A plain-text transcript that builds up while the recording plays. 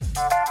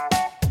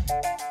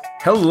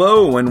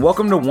Hello, and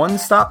welcome to One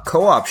Stop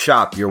Co-op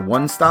Shop, your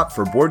one stop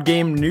for board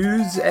game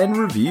news and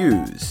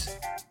reviews.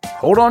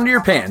 Hold on to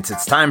your pants,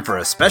 it's time for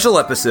a special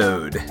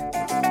episode.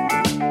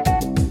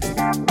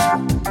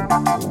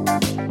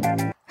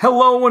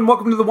 Hello, and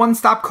welcome to the One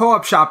Stop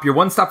Co-op Shop, your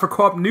one stop for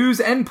co-op news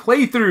and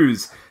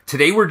playthroughs.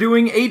 Today we're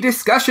doing a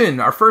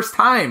discussion, our first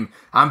time.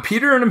 I'm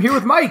Peter, and I'm here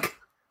with Mike.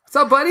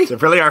 What's up, buddy? So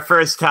really our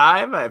first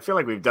time? I feel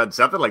like we've done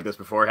something like this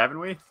before, haven't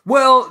we?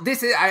 Well,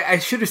 this is, I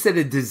should have said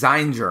a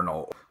design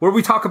journal, where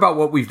we talk about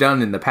what we've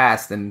done in the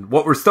past and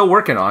what we're still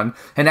working on.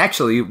 And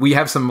actually, we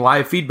have some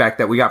live feedback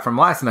that we got from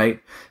last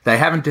night that I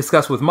haven't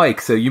discussed with Mike,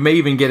 so you may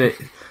even get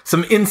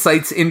some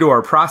insights into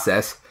our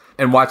process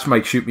and watch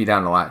Mike shoot me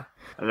down a lot.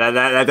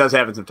 That does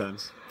happen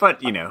sometimes.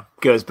 But,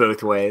 goes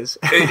both ways.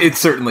 It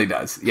certainly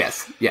does.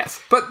 Yes.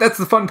 But that's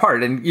the fun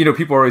part. And,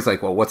 people are always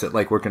like, well, what's it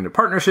like working in a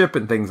partnership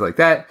and things like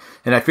that?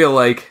 And I feel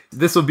like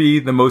this will be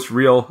the most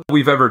real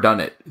we've ever done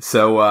it.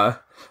 So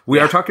we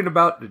are talking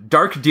about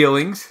Dark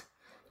Dealings.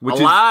 Which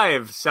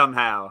Alive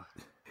somehow.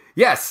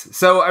 Yes.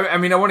 So, I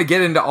want to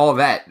get into all of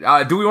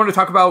that. Do we want to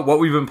talk about what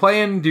we've been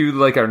playing? Do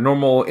like our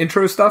normal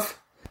intro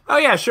stuff? Oh,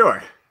 yeah,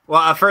 sure.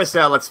 Well, first,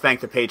 let's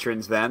thank the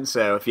patrons then.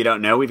 So if you don't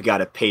know, we've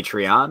got a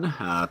Patreon,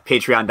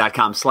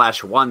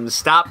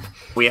 patreon.com/onestop.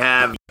 We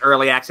have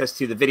early access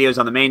to the videos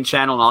on the main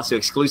channel and also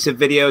exclusive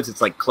videos. It's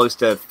like close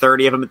to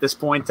 30 of them at this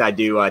point. I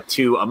do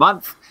 2 a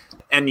month.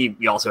 And you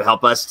also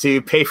help us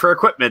to pay for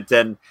equipment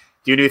and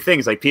do new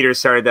things. Like Peter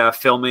started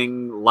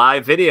filming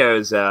live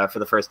videos for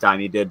the first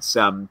time. He did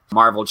some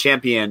Marvel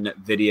Champion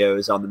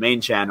videos on the main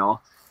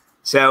channel.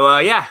 So,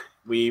 yeah.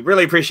 We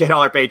really appreciate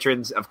all our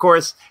patrons, of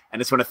course, and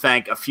just want to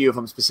thank a few of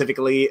them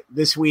specifically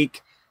this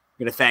week.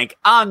 I'm going to thank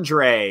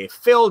Andre,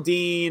 Phil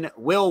Dean,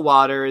 Will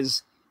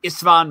Waters,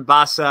 Istvan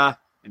Bassa,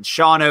 and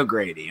Sean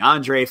O'Grady.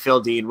 Andre, Phil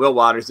Dean, Will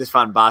Waters,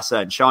 Istvan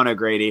Bassa, and Sean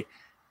O'Grady.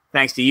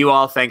 Thanks to you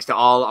all. Thanks to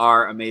all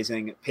our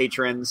amazing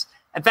patrons.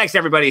 And thanks to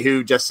everybody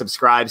who just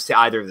subscribes to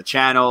either of the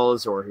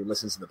channels or who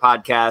listens to the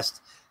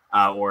podcast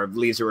or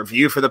leaves a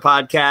review for the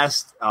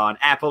podcast on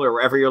Apple or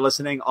wherever you're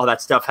listening. All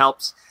that stuff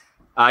helps.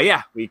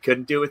 Yeah, we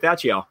couldn't do it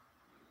without y'all.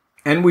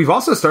 And we've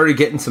also started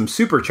getting some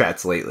super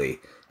chats lately.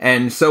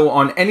 And so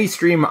on any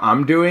stream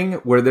I'm doing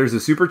where there's a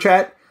super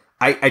chat,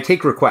 I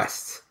take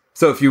requests.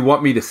 So if you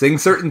want me to sing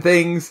certain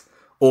things,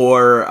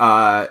 or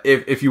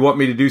if you want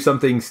me to do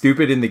something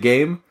stupid in the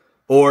game,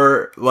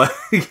 or like,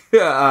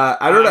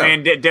 I don't know. I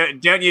mean,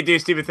 don't you do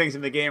stupid things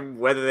in the game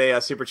whether they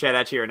super chat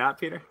at you or not,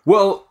 Peter?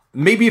 Well,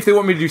 maybe if they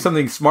want me to do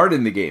something smart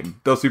in the game,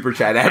 they'll super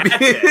chat at me.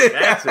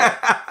 That's it.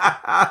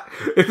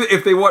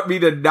 If they want me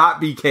to not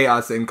be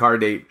Chaos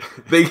Incarnate,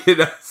 they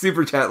can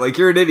super chat like,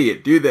 you're an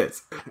idiot, do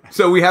this.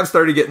 So we have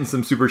started getting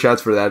some super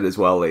chats for that as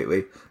well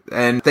lately.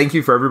 And thank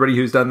you for everybody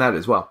who's done that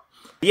as well.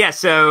 Yeah,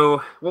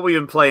 so what we've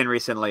been playing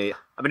recently,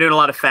 I've been doing a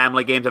lot of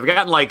family games. I've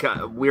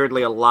gotten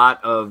weirdly a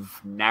lot of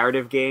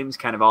narrative games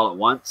kind of all at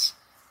once.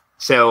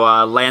 So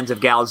Lands of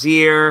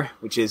Galzir,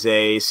 which is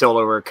a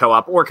solo or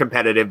co-op or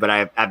competitive, but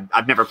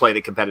I've never played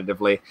it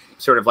competitively.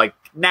 Sort of like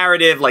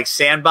narrative, like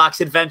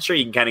sandbox adventure.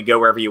 You can kind of go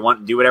wherever you want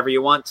and do whatever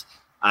you want.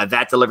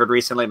 That delivered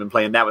recently. I've been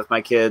playing that with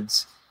my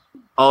kids.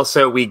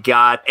 Also, we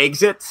got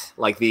Exit,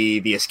 like the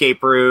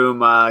escape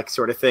room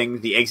sort of thing,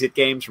 the Exit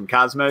games from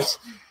Cosmos.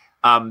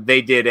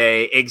 They did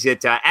a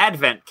Exit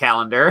advent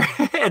calendar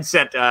and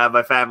sent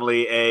my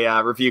family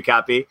a review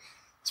copy.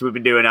 So we've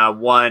been doing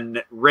one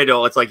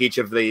riddle. It's like each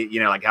of the,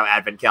 like how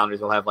advent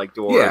calendars will have like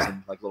doors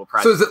and like little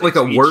prizes. So is it like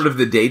a word of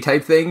the day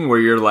type thing where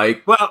you're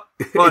like... Well,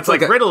 it's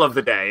like riddle of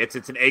the day. It's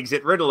an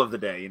exit riddle of the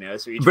day,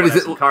 So each one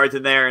has some cards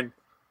in there. And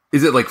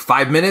is it like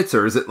 5 minutes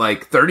or is it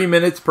like 30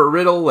 minutes per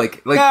riddle?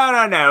 Like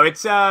No.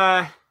 It's,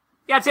 I'd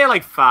say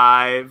like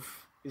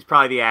 5 is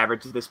probably the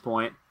average at this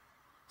point.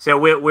 So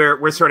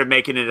we're sort of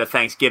making it a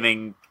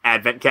Thanksgiving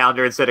advent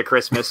calendar instead of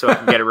Christmas so I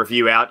can get a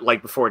review out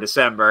like before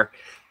December.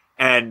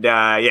 And,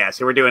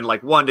 so we're doing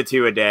like 1 to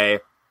 2 a day.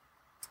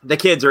 The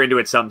kids are into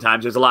it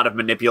sometimes. There's a lot of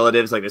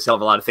manipulatives. Like, there's still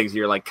a lot of things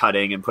you're like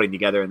cutting and putting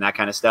together and that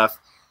kind of stuff.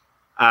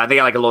 They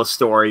got like a little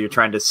story. You're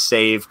trying to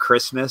save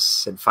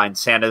Christmas and find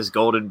Santa's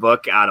golden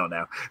book. I don't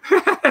know.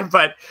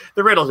 But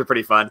the riddles are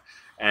pretty fun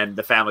and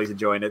the family's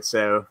enjoying it.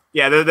 So,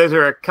 yeah, those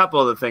are a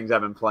couple of the things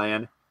I've been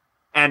playing.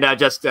 And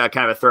just kind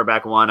of a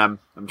throwback one. I'm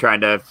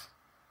trying to...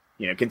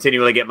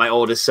 continually get my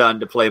oldest son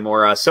to play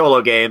more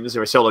solo games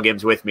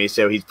with me.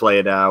 So he's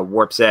played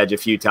Warp's Edge a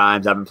few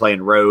times. I've been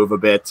playing Rove a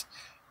bit.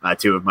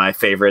 2 of my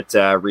favorite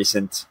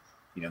recent,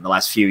 in the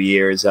last few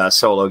years,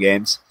 solo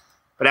games.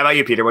 But how about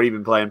you, Peter? What have you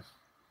been playing?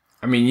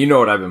 I mean, you know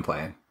what I've been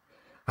playing.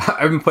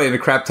 I've been playing a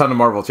crap ton of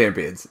Marvel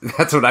Champions.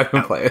 That's what I've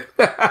been playing.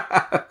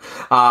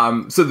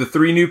 So the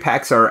 3 new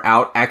packs are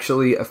out.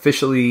 Actually,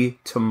 officially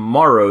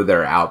tomorrow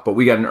they're out. But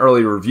we got an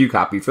early review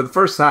copy for the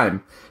first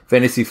time.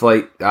 Fantasy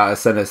Flight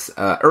sent us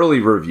an early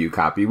review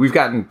copy. We've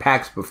gotten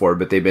packs before,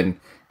 but they've been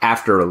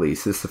after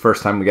release. This is the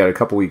first time we got a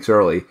couple weeks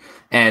early.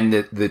 And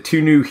the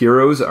 2 new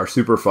heroes are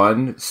super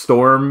fun.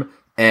 Storm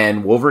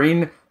and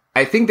Wolverine.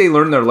 I think they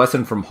learned their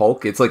lesson from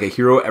Hulk. It's like a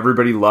hero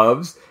everybody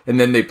loves, and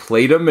then they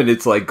played him, and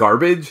it's like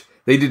garbage.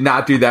 They did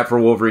not do that for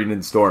Wolverine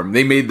and Storm.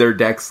 They made their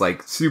decks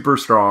like super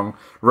strong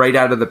right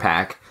out of the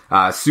pack,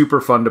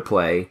 super fun to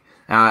play.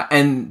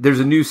 And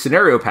there's a new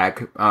scenario pack,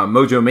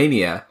 Mojo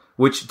Mania,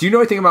 which, do you know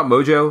anything about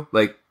Mojo?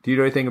 Like, do you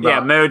know anything about... Yeah,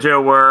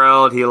 Mojo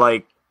World, he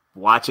like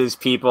watches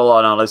people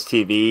on all his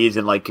TVs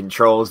and like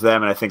controls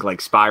them, and I think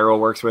like Spiral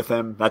works with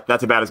him.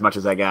 That's about as much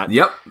as I got.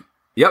 Yep.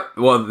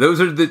 Well,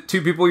 those are the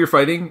two people you're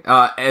fighting,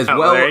 well.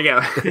 There you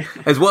go.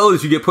 As well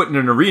as you get put in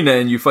an arena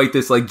and you fight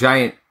this like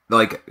giant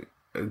like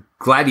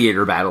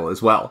gladiator battle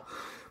as well.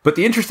 But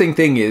the interesting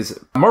thing is,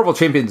 Marvel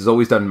Champions has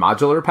always done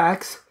modular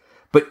packs,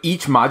 but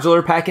each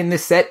modular pack in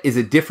this set is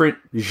a different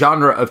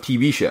genre of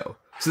TV show.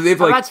 So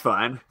they've like that's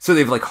fun. So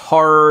they've like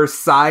horror,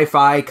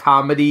 sci-fi,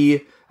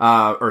 comedy,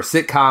 or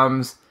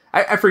sitcoms.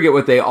 I forget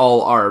what they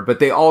all are, but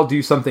they all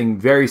do something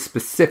very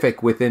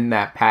specific within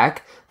that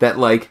pack that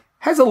like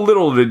has a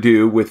little to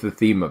do with the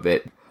theme of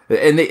it.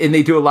 And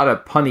they do a lot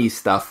of punny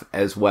stuff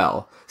as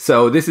well.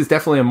 So this is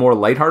definitely a more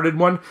lighthearted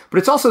one, but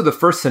it's also the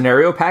first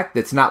scenario pack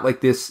that's not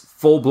like this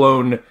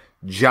full-blown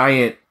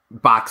giant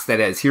box that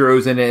has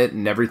heroes in it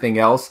and everything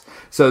else.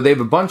 So they have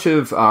a bunch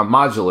of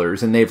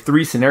modulars, and they have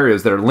 3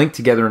 scenarios that are linked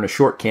together in a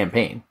short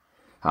campaign.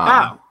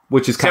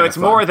 Which is kind of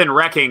fun. More than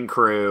Wrecking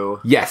Crew.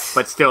 Yes.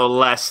 But still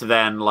less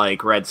than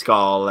like Red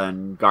Skull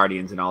and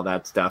Guardians and all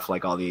that stuff,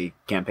 like all the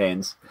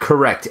campaigns.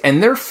 Correct.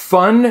 And they're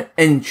fun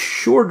and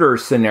shorter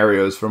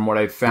scenarios from what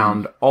I've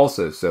found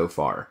also so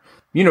far.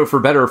 You know, for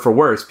better or for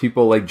worse,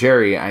 people like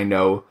Jerry, I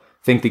know,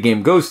 think the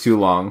game goes too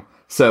long.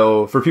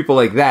 So for people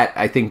like that,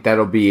 I think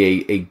that'll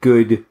be a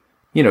good,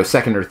 you know,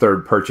 second or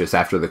third purchase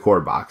after the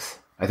core box.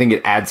 I think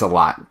it adds a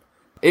lot.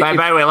 By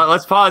the way,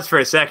 let's pause for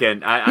a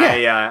second.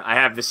 I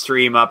have the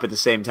stream up at the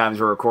same time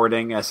as we're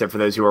recording, except for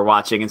those who are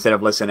watching instead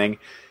of listening.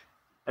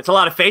 That's a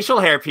lot of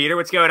facial hair, Peter.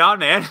 What's going on,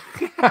 man?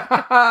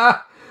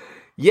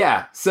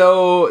 Yeah,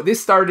 so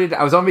this started,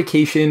 I was on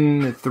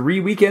vacation 3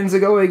 weekends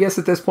ago, I guess,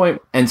 at this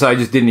point. And so I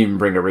just didn't even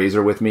bring a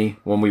razor with me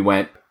when we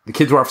went. The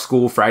kids were off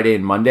school Friday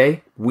and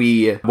Monday.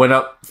 We went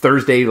up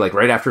Thursday, like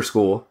right after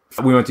school.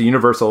 We went to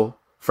Universal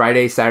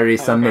Friday, Saturday,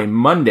 Sunday,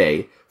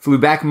 Monday. Flew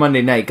back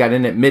Monday night, got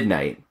in at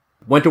midnight.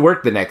 Went to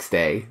work the next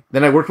day.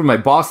 Then I worked with my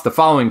boss the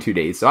following 2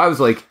 days. So I was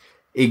like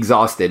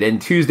exhausted.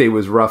 And Tuesday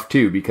was rough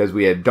too, because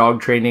we had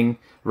dog training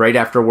right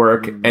after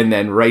work and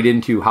then right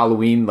into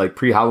Halloween, like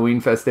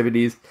pre-Halloween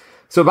festivities.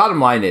 So bottom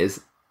line is,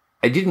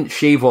 I didn't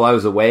shave while I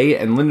was away.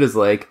 And Linda's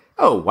like,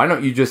 oh, why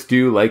don't you just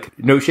do like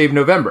no shave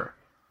November?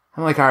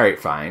 I'm like, all right,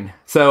 fine.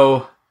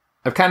 So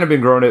I've kind of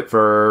been growing it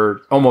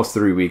for almost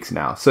 3 weeks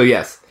now. So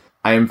yes,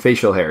 I am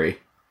facial hairy.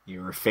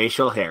 You were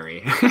facial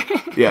hairy.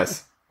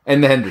 Yes.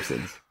 And the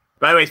Hendersons.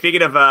 By the way,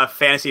 speaking of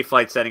Fantasy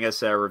Flight sending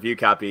us review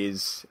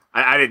copies,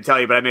 I didn't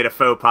tell you, but I made a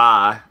faux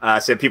pas.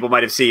 So people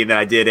might have seen that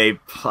I did a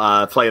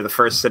play of the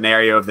first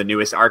scenario of the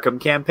newest Arkham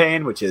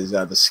campaign, which is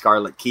the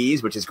Scarlet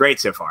Keys, which is great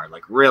so far.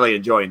 Like, really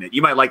enjoying it.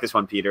 You might like this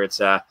one, Peter. It's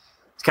kind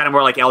of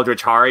more like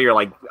Eldritch Horror. You're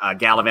like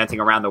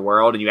gallivanting around the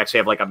world, and you actually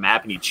have like a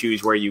map, and you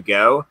choose where you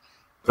go.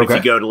 But if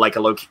you go to like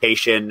a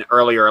location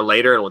earlier or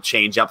later, it'll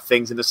change up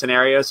things in the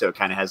scenario. So it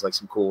kind of has like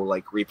some cool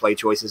like replay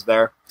choices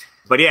there.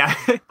 But yeah,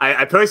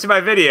 I posted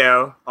my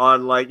video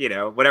on like, you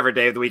know, whatever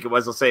day of the week it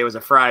was. Let's say it was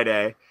a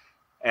Friday.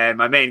 And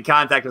my main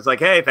contact was like,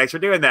 hey, thanks for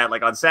doing that.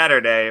 Like on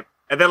Saturday.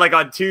 And then like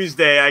on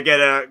Tuesday, I get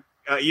a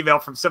email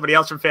from somebody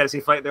else from Fantasy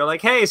Flight. They're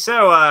like, hey,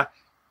 so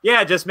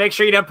yeah, just make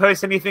sure you don't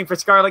post anything for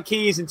Scarlet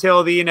Keys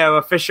until the, you know,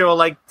 official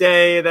like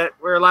day that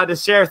we're allowed to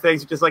share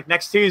things, which is like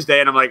next Tuesday.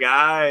 And I'm like,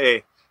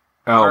 I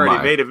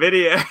already made a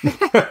video.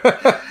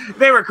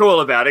 They were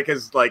cool about it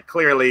because, like,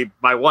 clearly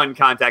my one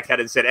contact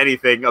hadn't said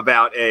anything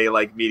about a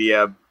like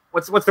media.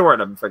 What's the word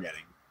I'm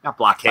forgetting? Not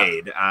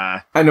blockade.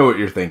 I know what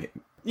you're thinking.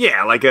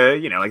 Yeah, like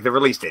like the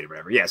release date or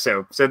whatever. Yeah,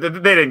 so they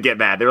didn't get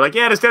mad. They were like,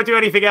 yeah, just don't do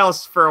anything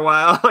else for a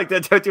while. Like,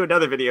 don't do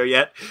another video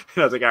yet.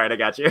 And I was like, all right, I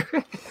got you.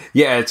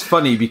 Yeah, it's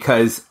funny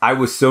because I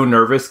was so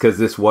nervous because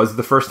this was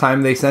the first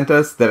time they sent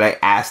us that I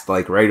asked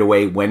like right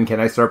away, when can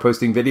I start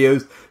posting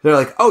videos? They're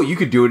like, oh, you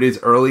could do it as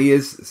early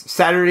as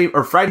Saturday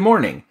or Friday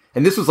morning.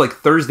 And this was like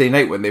Thursday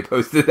night when they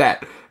posted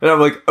that. And I'm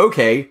like,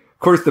 okay. Of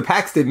course, the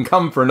packs didn't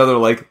come for another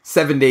like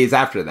 7 days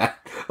after that,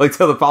 like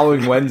till the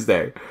following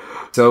Wednesday.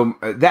 So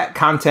that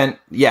content,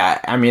 yeah,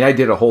 I mean, I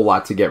did a whole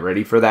lot to get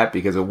ready for that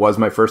because it was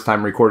my first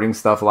time recording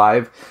stuff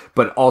live.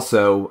 But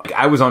also,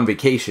 I was on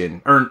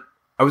vacation, or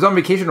I was on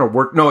vacation or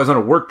work. No, I was on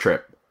a work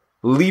trip,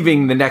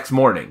 leaving the next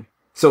morning.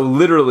 So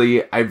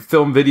literally, I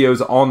filmed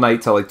videos all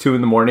night till like 2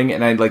 a.m,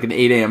 and I had like an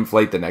 8 a.m.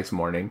 flight the next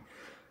morning,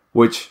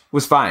 which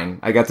was fine.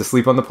 I got to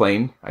sleep on the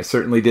plane. I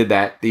certainly did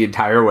that the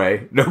entire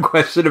way, no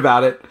question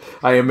about it.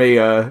 I am a.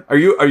 Are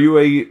you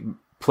a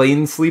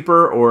plane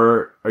sleeper,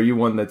 or are you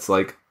one that's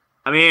like?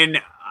 I mean,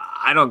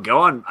 I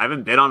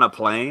haven't been on a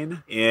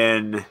plane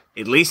in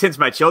at least since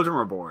my children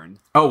were born.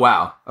 Oh,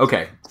 wow.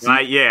 Okay.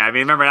 Yeah, I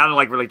mean, remember, I don't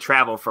like really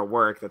travel for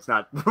work. That's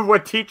not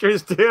what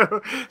teachers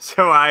do.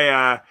 So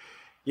I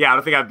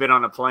don't think I've been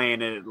on a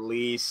plane in at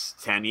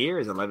least 10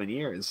 years, 11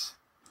 years.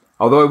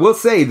 Although I will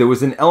say there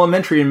was an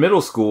elementary and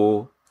middle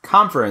school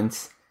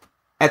conference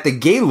at the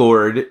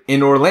Gaylord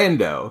in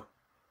Orlando.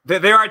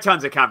 There are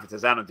tons of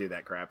conferences. I don't do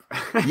that crap.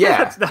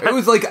 Yeah, it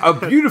was like a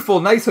beautiful,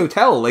 nice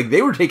hotel. Like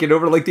they were taking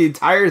over like the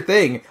entire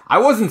thing. I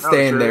wasn't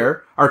staying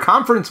there. Our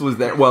conference was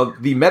there. Well,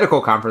 the medical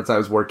conference I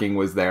was working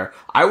was there.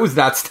 I was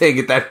not staying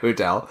at that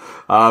hotel.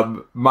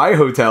 My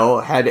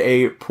hotel had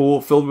a pool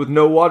filled with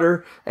no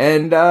water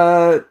and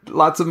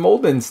lots of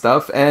mold and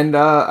stuff, and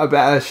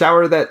a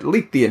shower that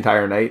leaked the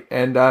entire night.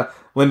 And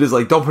Linda's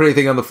like, "Don't put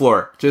anything on the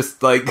floor,"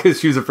 just like because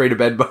she was afraid of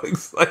bed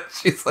bugs. Like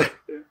she's like.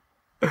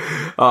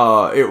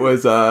 It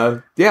was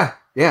that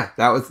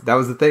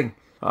was the thing.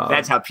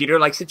 That's how Peter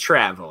likes to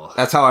travel.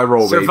 That's how I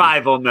roll.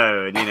 Survival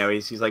mode. You know,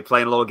 he's like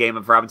playing a little game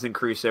of Robinson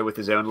Crusoe with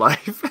his own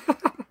life.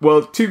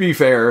 Well, to be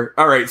fair,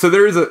 all right. So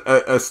there is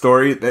a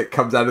story that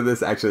comes out of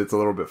this. Actually, it's a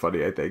little bit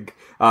funny, I think.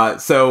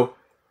 So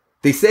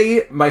they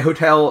say my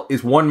hotel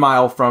is 1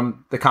 mile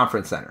from the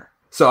conference center.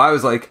 So I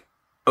was like,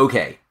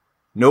 okay,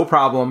 no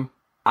problem.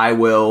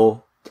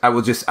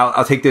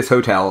 I'll take this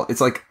hotel. It's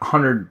like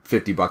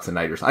 $150 a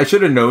night or something. I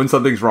should have known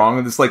something's wrong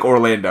in this, like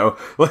Orlando,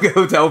 like a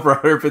hotel for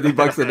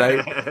 $150 a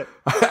night.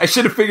 I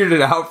should have figured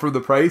it out from the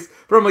price,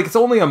 but I'm like, it's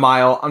only a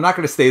mile. I'm not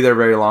going to stay there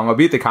very long. I'll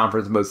be at the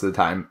conference most of the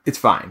time. It's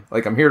fine.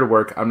 Like I'm here to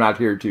work. I'm not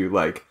here to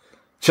like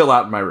chill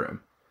out in my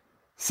room.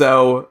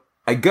 So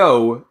I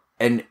go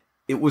and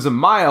it was a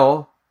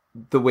mile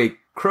the way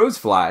crows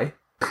fly,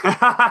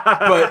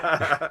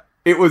 but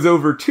it was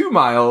over 2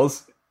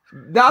 miles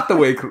not the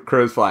way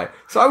crows fly.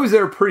 So I was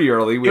there pretty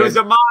early. It was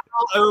a mile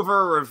over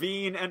a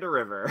ravine and a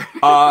river.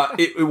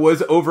 It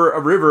was over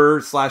a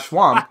river /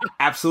 swamp.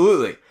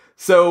 Absolutely.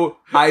 So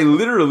I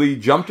literally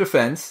jumped a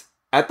fence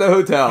at the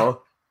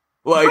hotel.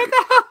 Like,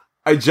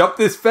 I jumped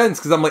this fence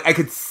because I'm like, I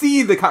could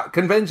see the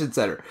convention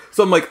center.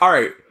 So I'm like, all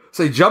right.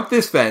 So I jumped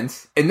this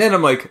fence, and then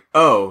I'm like,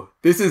 oh,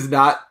 this is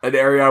not an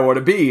area I want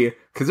to be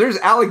because there's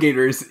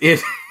alligators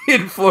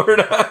in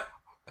Florida.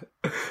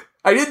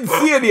 I didn't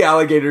see any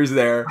alligators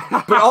there,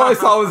 but all I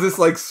saw was this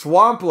like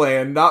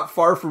swampland not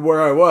far from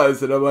where I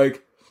was, and I'm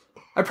like,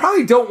 I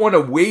probably don't want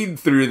to wade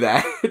through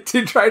that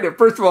to try to.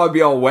 First of all, I'd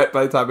be all wet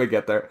by the time I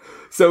get there.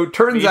 So it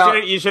turns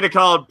out you should have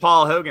called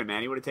Paul Hogan,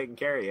 man. He would have taken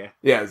care of you.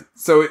 Yeah.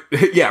 So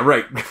yeah,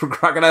 right.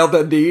 Crocodile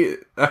Dundee.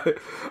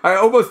 I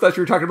almost thought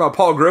you were talking about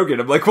Paul Grogan.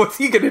 I'm like, what's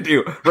he gonna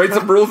do? Write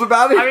some rules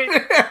about it? I mean,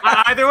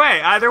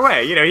 either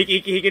way, you know,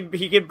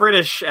 he can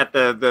British at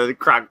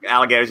the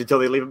alligators until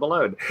they leave him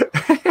alone.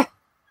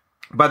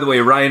 By the way,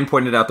 Ryan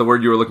pointed out the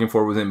word you were looking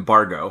for was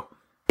embargo.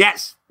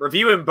 Yes,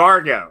 review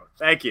embargo.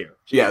 Thank you.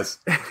 Yes.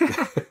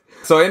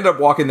 So I ended up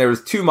walking. There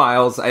was 2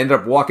 miles. I ended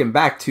up walking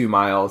back 2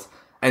 miles,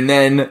 and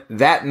then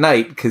that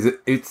night, because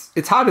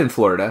it's hot in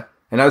Florida,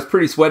 and I was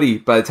pretty sweaty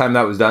by the time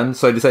that was done.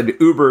 So I decided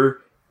to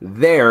Uber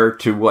there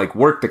to like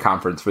work the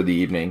conference for the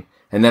evening,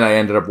 and then I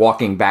ended up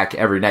walking back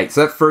every night.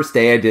 So that first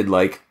day, I did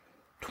like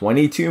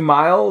 22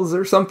 miles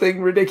or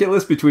something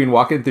ridiculous between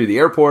walking through the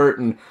airport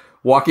and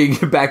walking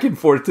back and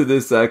forth to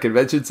this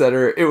convention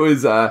center. It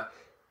was a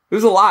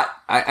lot.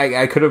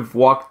 I could have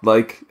walked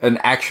like an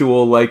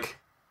actual like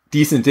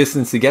decent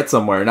distance to get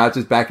somewhere, not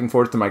just back and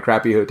forth to my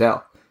crappy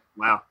hotel.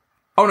 Wow.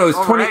 Oh no, it's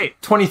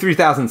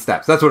 23,000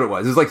 steps. That's what it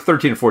was. It was like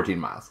 13 or 14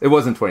 miles. It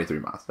wasn't 23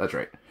 miles. That's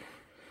right.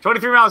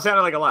 23 miles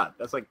sounded like a lot.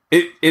 That's like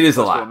it is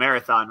a lot. A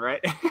marathon,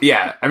 right?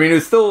 Yeah, I mean it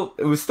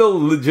was still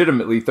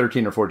legitimately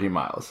 13 or 14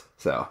 miles.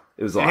 So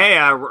it was a lot. Hey,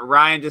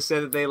 Ryan just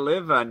said that they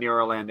live near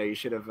Orlando. You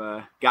should have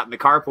gotten the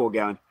carpool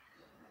going.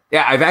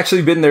 Yeah, I've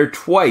actually been there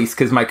twice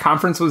because my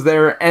conference was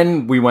there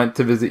and we went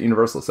to visit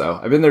Universal. So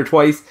I've been there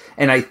twice,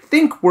 and I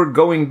think we're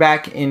going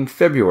back in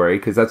February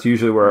because that's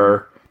usually where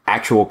our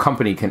actual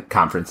company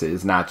conference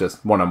is, not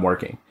just when I'm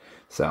working.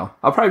 So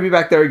I'll probably be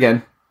back there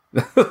again.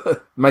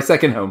 My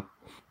second home.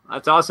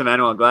 That's awesome, man.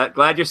 Well,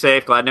 glad you're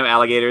safe. Glad no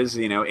alligators,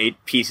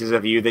 8 pieces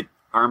of you that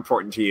are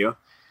important to you.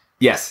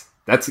 Yes,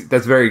 that's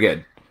very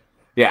good.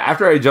 Yeah,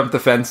 after I jumped the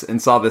fence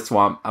and saw the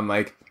swamp, I'm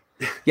like,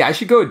 yeah, I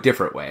should go a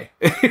different way.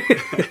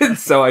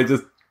 So I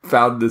just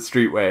found the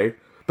street way.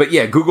 But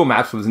yeah, Google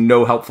Maps was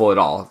no helpful at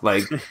all.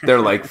 Like,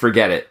 they're like,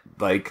 forget it.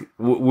 Like,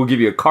 we'll give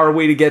you a car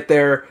way to get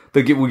there.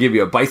 We'll give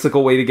you a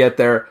bicycle way to get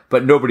there,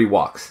 but nobody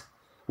walks.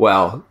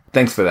 Well,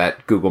 thanks for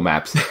that, Google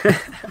Maps.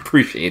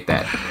 Appreciate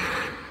that.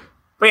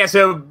 But yeah,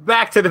 so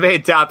back to the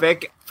main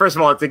topic. First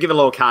of all, to give a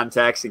little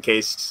context, in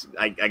case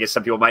I guess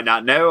some people might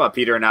not know,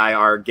 Peter and I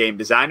are game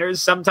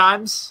designers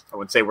sometimes. I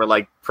wouldn't say we're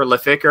like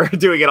prolific or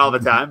doing it all the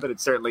time, but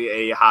it's certainly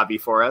a hobby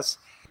for us.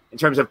 In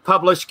terms of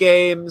published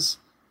games,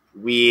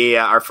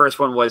 our first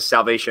one was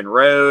Salvation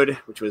Road,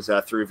 which was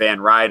through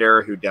Van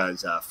Ryder, who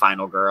does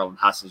Final Girl and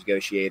Hostage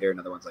Negotiator and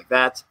other ones like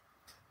that.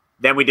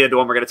 Then we did the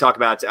one we're going to talk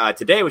about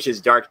today, which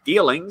is Dark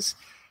Dealings,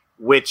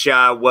 which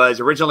was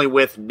originally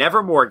with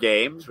Nevermore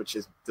Games, which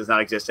does not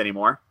exist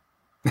anymore.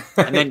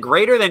 And then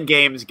Greater Than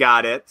Games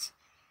got it,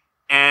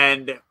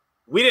 and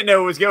we didn't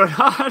know what was going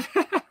on.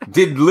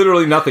 Did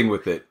literally nothing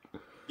with it.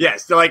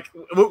 Yes, so like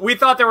we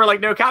thought there were like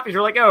no copies.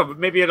 We're like, oh, but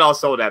maybe it all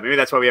sold out. Maybe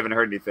that's why we haven't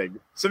heard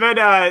anything. So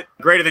then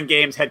Greater Than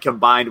Games had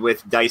combined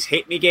with Dice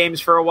Hate Me Games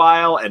for a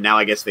while, and now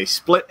I guess they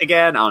split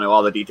again. I don't know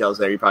all the details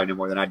there. You probably know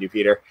more than I do,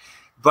 Peter.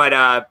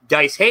 But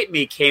Dice Hate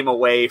Me came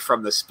away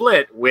from the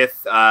split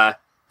with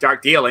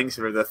Dark Dealings,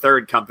 we're the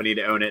third company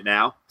to own it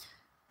now.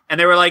 And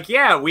they were like,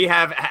 yeah, we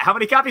have, how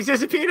many copies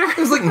is it, Peter? It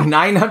was like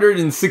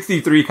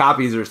 963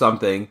 copies or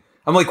something.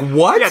 I'm like,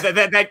 what?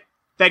 Yeah,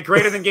 that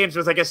Greater Than Games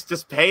was, I guess,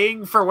 just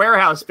paying for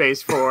warehouse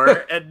space for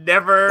and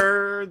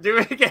never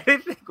doing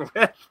anything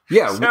with.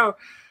 Yeah. So,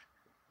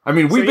 I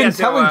mean, we've been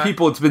telling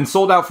people it's been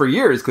sold out for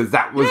years because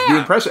that was the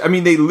impression. I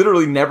mean, they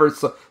literally never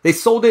they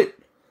sold it.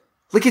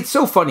 Like, it's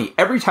so funny.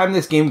 Every time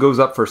this game goes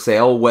up for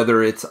sale,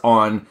 whether it's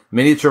on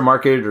Miniature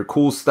Market or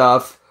Cool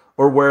Stuff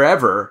or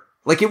wherever,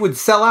 like, it would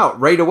sell out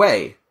right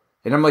away.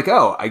 And I'm like,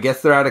 oh, I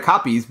guess they're out of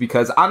copies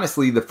because,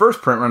 honestly, the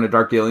first print run of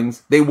Dark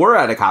Dealings, they were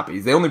out of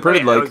copies. They only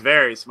printed, it was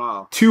very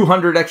small.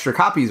 200 extra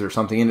copies or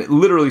something, and it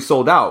literally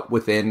sold out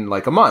within,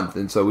 like, a month.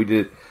 And so we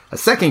did a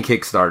second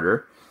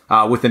Kickstarter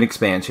with an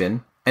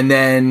expansion, and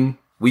then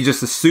we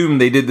just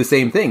assumed they did the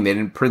same thing. They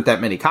didn't print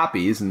that many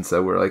copies, and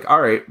so we're like,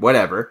 all right,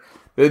 whatever.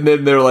 And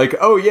then they're like,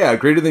 oh, yeah,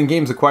 Greater Than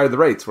Games acquired the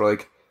rights. We're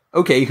like,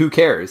 okay, who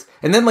cares?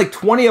 And then, like,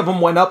 20 of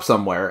them went up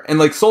somewhere and,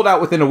 like, sold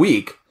out within a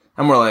week,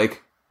 and we're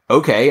like,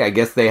 okay, I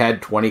guess they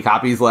had 20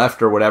 copies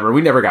left or whatever.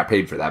 We never got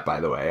paid for that, by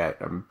the way.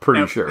 I'm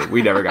pretty sure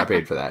we never got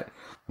paid for that.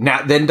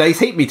 Now, then Dice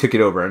Hate Me took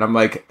it over, and I'm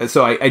like,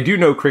 so I do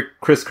know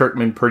Chris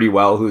Kirkman pretty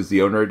well, who's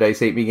the owner of Dice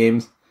Hate Me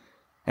Games.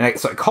 And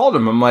so I called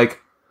him. I'm like,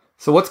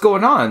 so what's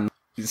going on?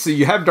 So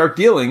you have Dark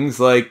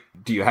Dealings, like,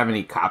 do you have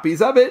any copies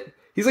of it?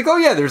 He's like, oh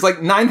yeah, there's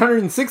like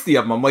 960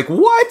 of them. I'm like,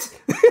 what?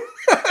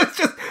 It's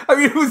just, I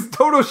mean, it was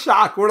total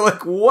shock. We're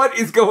like, what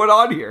is going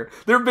on here?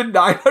 There have been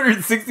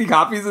 960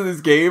 copies of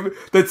this game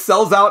that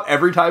sells out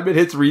every time it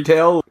hits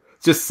retail,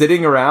 just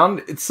sitting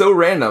around. It's so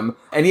random.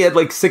 And he had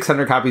like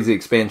 600 copies of the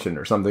expansion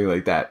or something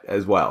like that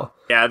as well.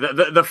 Yeah,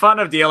 the fun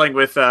of dealing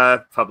with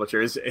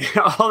publishers,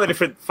 all the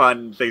different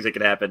fun things that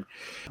could happen.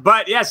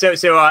 But yeah,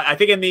 so I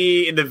think in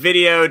the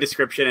video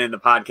description and the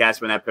podcast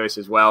when that posts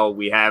as well,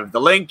 we have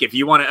the link. If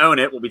you want to own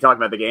it, we'll be talking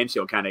about the game, so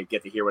you'll kind of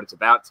get to hear what it's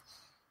about.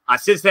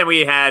 Since then,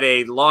 we had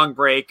a long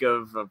break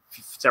of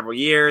several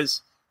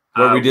years.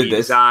 Where we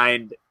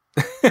designed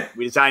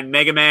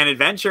Mega Man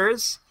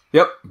Adventures.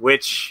 Yep.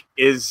 Which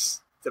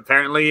is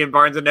apparently in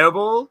Barnes &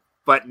 Noble,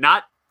 but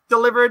not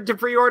delivered to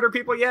pre-order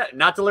people yet.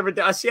 Not delivered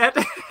to us yet.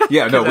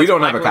 Yeah, no, we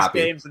don't have a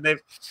copy. Games and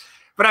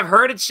but I've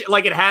heard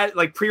it has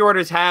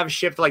pre-orders have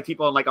shipped like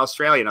people in like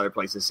Australia and other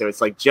places. So it's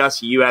like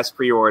just U.S.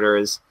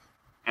 pre-orders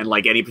and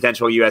like any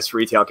potential U.S.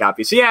 retail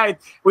copy. So yeah,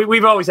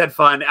 we've always had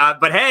fun.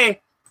 But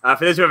hey.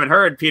 For those who haven't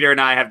heard, Peter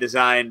and I have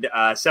designed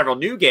several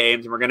new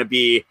games, and we're going to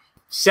be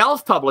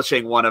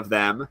self-publishing one of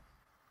them.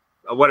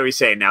 What are we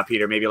saying now,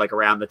 Peter? Maybe like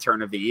around the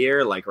turn of the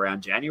year, like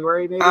around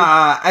January, maybe?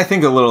 I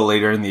think a little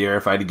later in the year,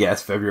 if I had to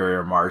guess, February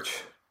or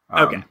March.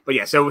 Okay, but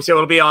yeah, so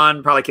it'll be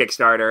on probably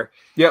Kickstarter.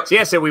 Yep. So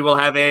yeah, so we will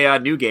have a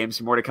new game,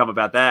 some more to come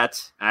about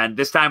that. And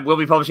this time we'll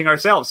be publishing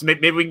ourselves.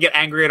 Maybe we can get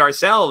angry at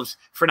ourselves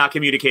for not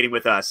communicating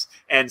with us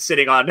and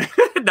sitting on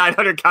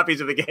 900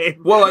 copies of the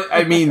game. Well,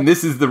 I mean,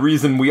 this is the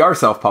reason we are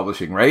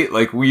self-publishing, right?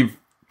 Like, we've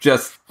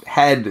just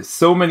had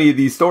so many of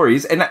these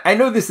stories, and I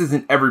know this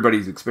isn't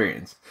everybody's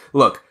experience.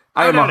 Look,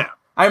 I am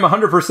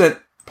 100%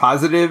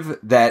 positive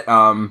that,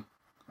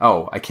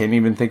 I can't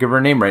even think of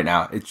her name right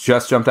now. It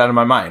just jumped out of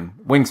my mind.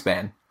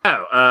 Wingspan.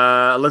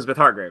 Oh, Elizabeth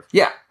Hargrave.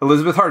 Yeah,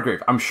 Elizabeth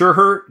Hargrave. I'm sure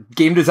her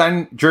game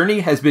design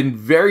journey has been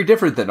very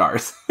different than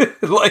ours.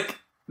 Like,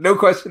 no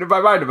question in my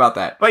mind about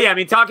that. But yeah, I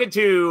mean, talking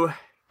to,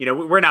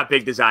 we're not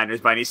big designers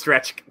by any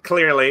stretch,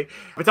 clearly.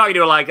 But talking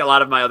to like a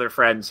lot of my other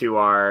friends who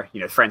are,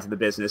 friends in the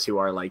business who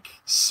are like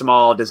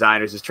small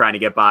designers just trying to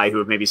get by, who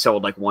have maybe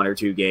sold like one or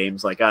two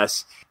games like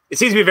us, it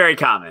seems to be very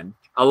common.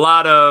 A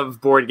lot of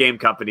board game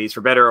companies,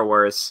 for better or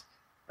worse,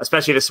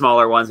 especially the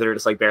smaller ones that are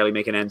just like barely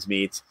making ends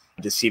meet,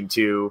 just seem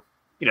to...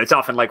 it's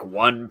often like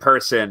one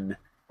person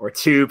or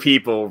two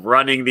people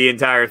running the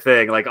entire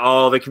thing, like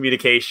all the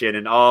communication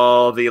and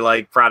all the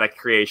like product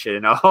creation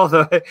and all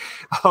the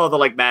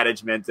like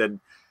management.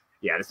 And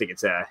yeah, I just think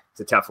it's a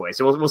tough way.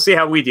 So we'll see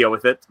how we deal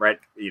with it, right?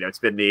 It's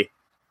been the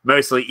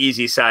mostly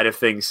easy side of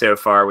things so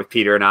far with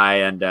Peter and I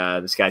and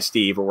this guy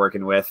Steve we're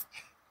working with.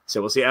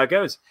 So we'll see how it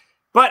goes.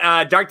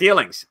 But Dark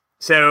Dealings.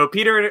 So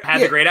Peter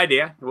had the great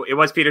idea. It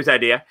was Peter's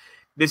idea.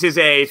 This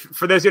is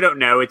for those who don't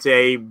know, it's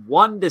a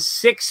 1 to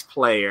 6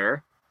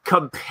 player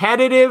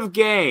competitive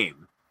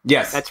game.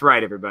 Yes. That's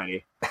right,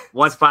 everybody.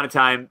 Once upon a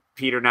time,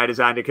 Peter and I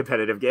designed a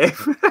competitive game.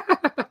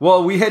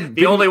 Well, we had...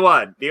 the only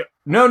one.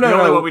 No.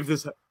 Only one we've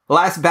designed.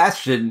 Last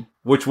Bastion,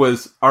 which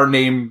was our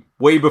name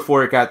way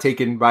before it got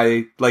taken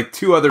by like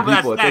 2 other people at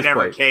this point. That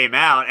never came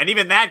out. And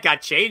even that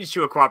got changed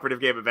to a cooperative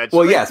game eventually.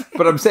 Well, yes,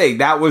 but I'm saying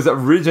that was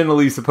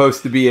originally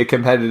supposed to be a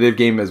competitive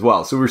game as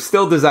well. So we're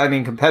still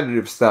designing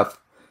competitive stuff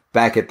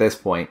back at this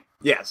point.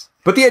 Yes.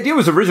 But the idea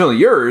was originally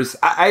yours.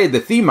 I had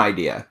the theme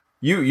idea.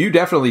 You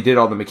definitely did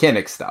all the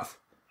mechanics stuff.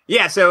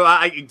 Yeah, so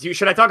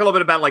should I talk a little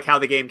bit about like how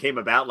the game came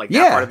about? Like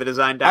that part of the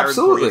design diary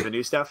before we get to the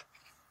new stuff?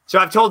 So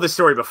I've told this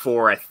story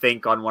before, I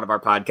think, on one of our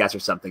podcasts or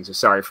something. So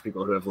sorry for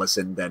people who have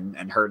listened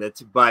and heard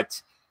it.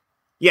 But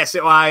yeah,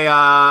 so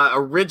I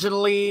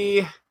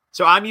originally...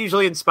 So I'm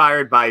usually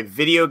inspired by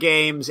video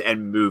games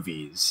and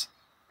movies.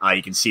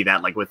 You can see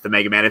that like with the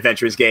Mega Man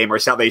Adventures game, where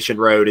Salvation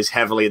Road is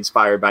heavily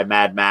inspired by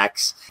Mad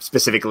Max,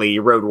 specifically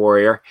Road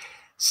Warrior.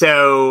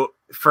 So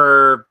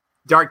for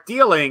Dark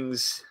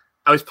Dealings,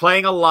 I was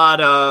playing a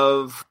lot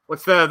of,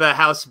 what's the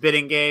house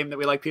bidding game that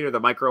we like, Peter? The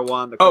micro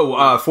one?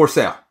 For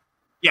Sale.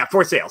 Yeah,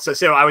 For Sale.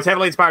 So I was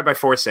heavily inspired by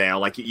For Sale.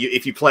 Like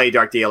if you play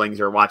Dark Dealings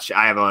or watch,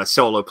 I have a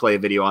solo play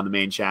video on the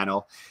main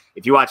channel.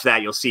 If you watch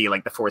that, you'll see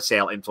like the For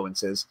Sale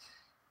influences.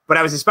 But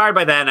I was inspired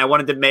by that, and I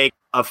wanted to make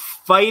a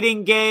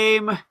fighting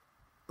game,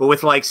 but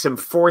with like some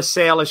For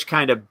Sale-ish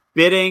kind of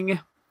bidding.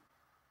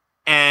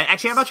 And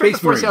actually, I'm not sure if the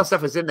For Sale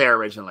stuff was in there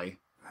originally.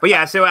 But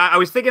yeah, so I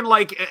was thinking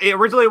like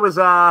originally it was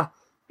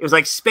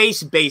like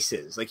space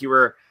bases. Like you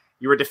were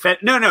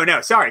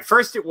No. Sorry.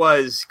 First it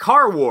was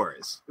Car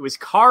Wars. It was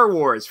Car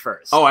Wars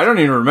first. Oh, I don't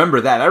even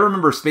remember that. I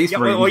remember Space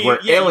Marines where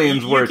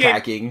aliens were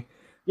attacking.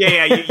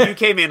 Yeah. You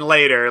came in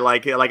later.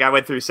 Like I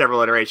went through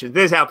several iterations.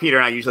 This is how Peter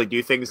and I usually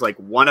do things. Like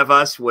one of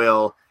us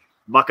will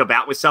muck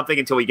about with something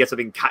until we get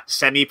something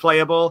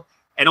semi-playable,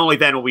 and only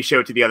then will we show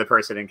it to the other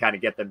person and kind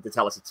of get them to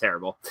tell us it's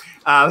terrible.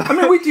 I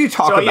mean, we do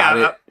talk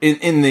about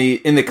it in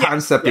the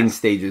concepting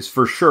stages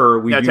for sure.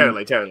 We do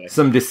totally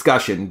some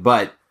discussion,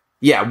 but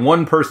yeah,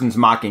 one person's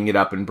mocking it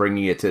up and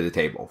bringing it to the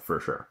table for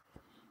sure.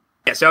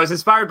 Yeah, so I was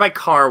inspired by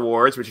Car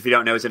Wars, which if you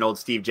don't know is an old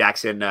Steve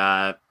Jackson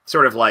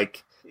sort of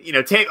like,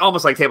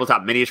 almost like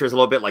tabletop miniatures a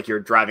little bit, like you're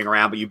driving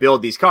around, but you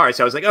build these cars.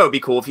 So I was like, oh, it'd be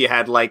cool if you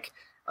had like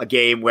a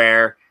game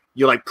where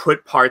you like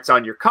put parts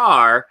on your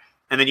car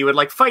and then you would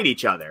like fight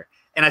each other.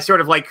 And I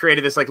sort of like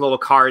created this like little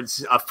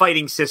cards, a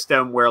fighting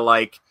system where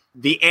like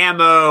the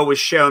ammo was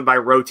shown by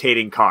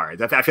rotating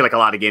cards. I feel like a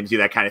lot of games do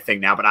that kind of thing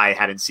now, but I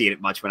hadn't seen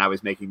it much when I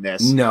was making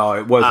this. No,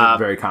 it wasn't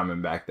very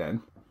common back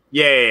then.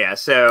 Yeah.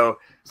 So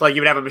it's like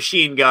you would have a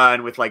machine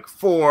gun with like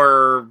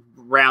 4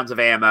 rounds of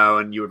ammo,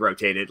 and you would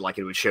rotate it like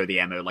it would show the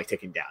ammo like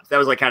ticking down. So that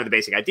was like kind of the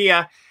basic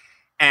idea.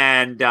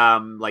 And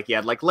like you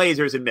had like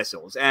lasers and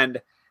missiles.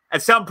 And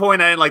at some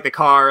point I didn't like the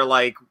car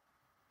like,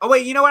 oh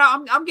wait, you know what?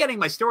 I'm getting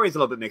my stories a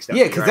little bit mixed up.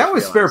 Yeah, because that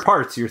was Spare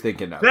Parts you're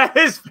thinking of. That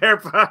is Spare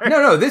Parts.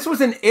 No, this was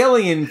an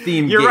alien themed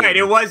game. You're right.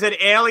 It was an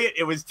alien.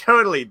 It was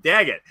totally,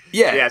 dang it.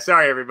 Yeah.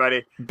 Sorry,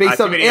 everybody.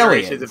 Based on too many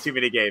aliens. Iterations of too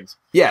many games.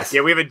 Yes.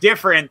 Yeah, we have a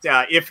different,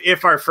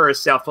 if our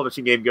first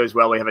self-publishing game goes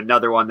well, we have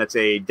another one that's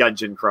a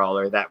dungeon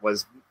crawler. That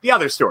was the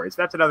other stories.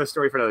 That's another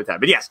story for another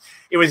time. But yes,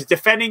 it was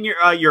defending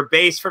your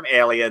base from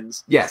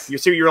aliens. Yes.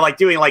 So you were like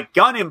doing like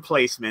gun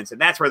emplacements, and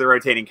that's where the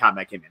rotating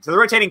combat came in. So the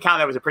rotating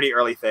combat was a pretty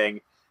early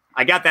thing.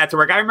 I got that to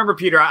work. I remember,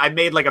 Peter, I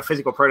made like a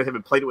physical prototype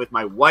and played it with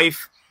my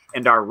wife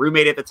and our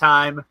roommate at the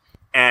time.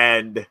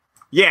 And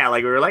yeah,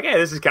 like we were like, hey,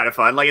 this is kind of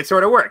fun. Like it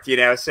sort of worked,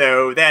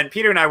 So then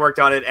Peter and I worked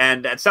on it.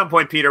 And at some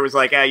point, Peter was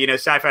like,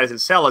 sci-fi doesn't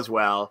sell as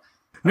well.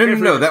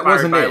 No, that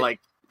wasn't it. Like,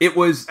 it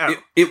was,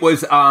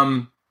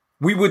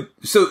 we would,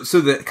 so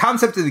the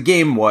concept of the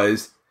game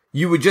was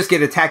you would just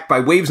get attacked by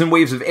waves and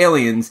waves of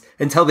aliens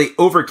until they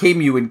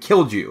overcame you and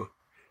killed you.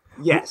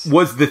 Yes.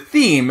 Was the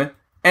theme.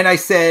 And I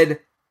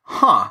said,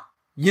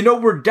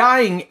 we're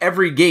dying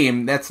every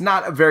game. That's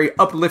not a very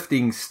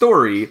uplifting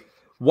story.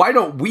 Why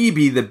don't we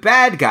be the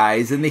bad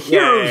guys and the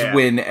heroes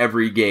win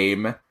every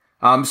game?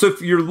 So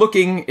if you're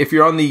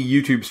on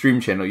the YouTube stream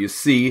channel, you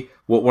see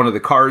what one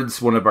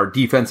of our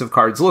defensive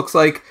cards looks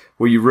like,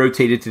 where you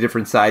rotate it to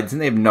different sides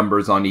and they have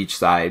numbers on each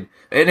side.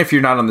 And if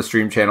you're not on the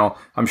stream channel,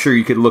 I'm sure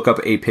you could look up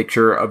a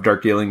picture of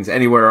Dark Dealings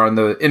anywhere on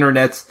the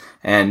internets,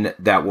 and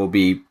that will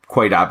be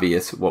quite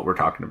obvious what we're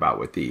talking about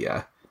with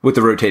the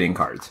rotating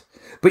cards.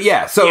 But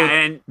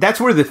and that's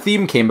where the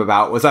theme came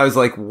about, was I was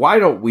like, why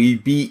don't we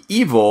be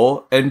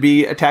evil and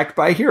be attacked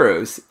by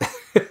heroes?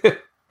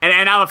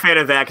 and I'm a fan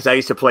of that because I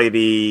used to play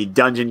the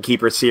Dungeon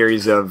Keeper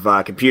series of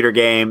computer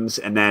games,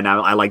 and then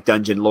I like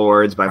Dungeon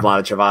Lords by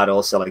Vlaada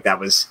Chvátil, so like that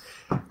was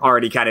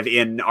already kind of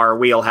in our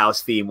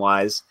wheelhouse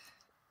theme-wise.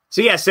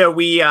 So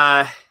we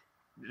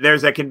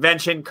there's a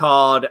convention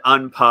called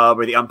Unpub,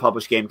 or the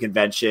Unpublished Game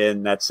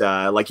Convention, that's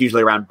like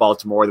usually around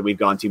Baltimore, that we've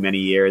gone to many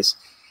years.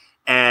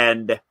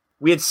 And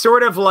we had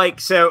sort of like,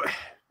 so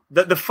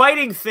the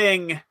fighting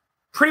thing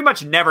pretty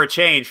much never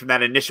changed from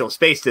that initial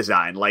space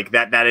design. Like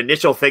that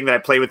initial thing that I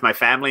played with my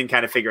family and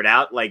kind of figured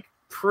out, like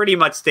pretty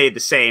much stayed the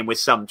same with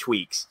some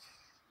tweaks.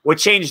 What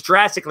changed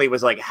drastically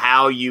was like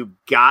how you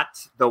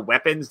got the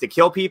weapons to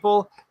kill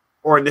people,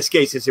 or in this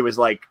case, it was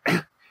like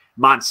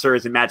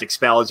monsters and magic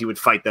spells you would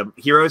fight the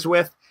heroes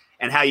with,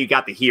 and how you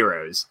got the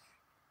heroes.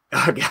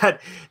 Oh God!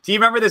 Do you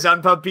remember this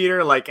Unpub,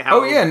 Peter? Like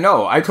how? Oh yeah,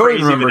 no, I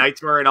totally remember the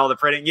nights were and all the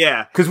printing.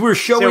 Yeah, because we're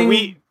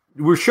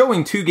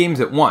showing 2 games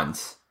at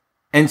once,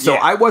 and so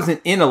I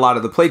wasn't in a lot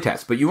of the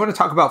playtests. But you want to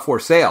talk about For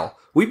Sale?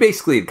 We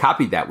basically had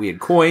copied that. We had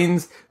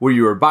coins where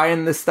you were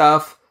buying the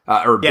stuff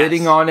or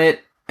bidding on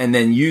it, and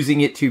then using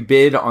it to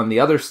bid on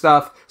the other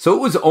stuff. So it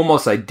was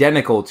almost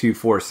identical to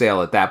For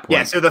Sale at that point.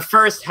 Yeah. So the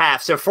first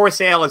half. So For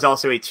Sale is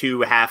also a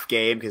 2-half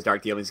game, because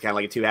Dark Dealings is kind of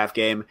like a 2-half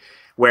game,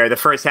 where the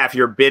first half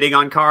you're bidding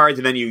on cards,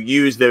 and then you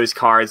use those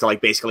cards to like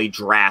basically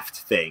draft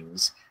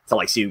things to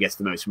like see who gets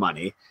the most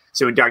money.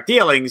 So in Dark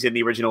Dealings, in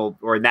the original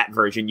or in that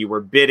version, you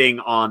were bidding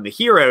on the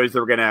heroes that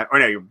were gonna, or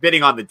no, you were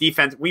bidding on the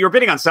defense. We were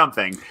bidding on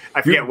something.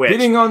 I forget which.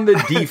 Bidding on the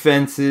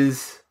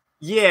defenses.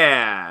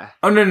 Yeah.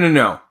 Oh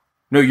no,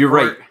 you're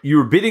right. You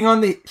were bidding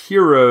on the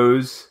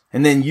heroes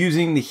and then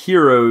using the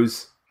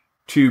heroes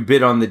to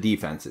bid on the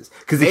defenses,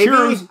 because the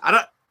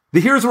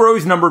heroes were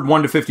always numbered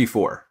 1 to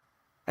 54,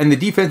 and the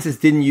defenses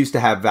didn't used to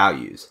have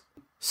values.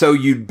 So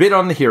you'd bid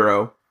on the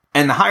hero,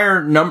 and the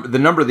higher the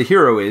number of the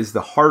hero is,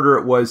 the harder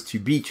it was to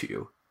beat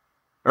you,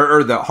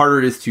 or the harder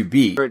it is to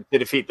beat. Or to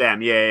defeat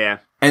them, yeah.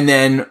 And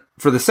then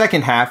for the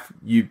second half,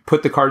 you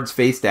put the cards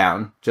face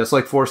down, just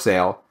like For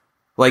Sale.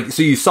 Like,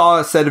 so you saw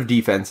a set of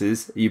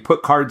defenses, you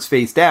put cards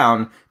face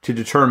down to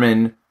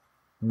determine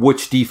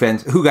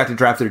who got to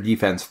draft their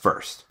defense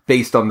first,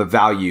 based on the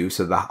value.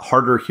 So the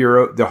harder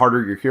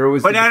your hero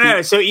is. But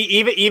no. So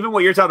even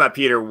what you're talking about,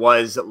 Peter,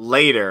 was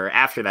later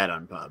after that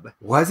on Pub.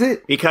 Was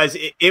it? Because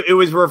it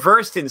was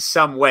reversed in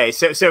some way.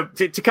 So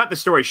to cut the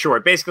story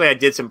short, basically I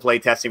did some play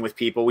testing with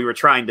people. We were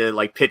trying to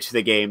like pitch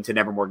the game to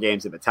Nevermore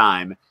Games at the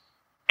time.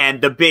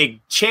 And the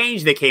big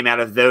change that came out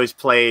of those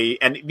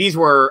and these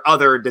were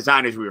other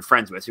designers we were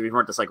friends with, so we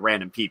weren't just like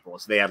random people.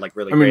 So they had like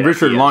really great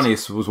Richard ideas.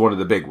 Launius was one of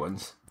the big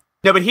ones.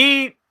 No, but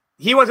he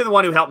wasn't the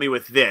one who helped me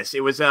with this. It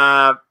was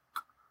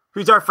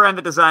who's our friend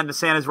that designed the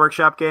Santa's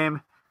Workshop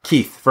game?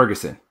 Keith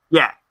Ferguson.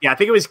 Yeah. I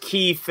think it was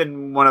Keith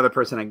and one other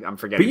person I'm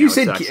forgetting. But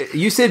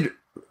you said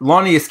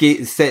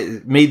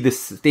Launius made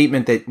this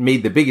statement that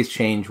made the biggest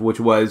change,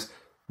 which was,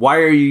 "Why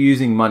are you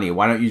using money?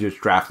 Why don't you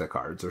just draft the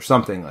cards?" or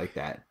something like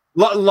that.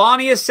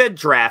 Launius said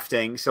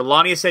drafting, so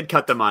Launius said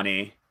cut the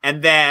money,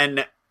 and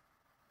then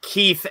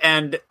Keith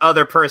and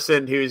other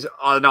person who's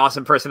an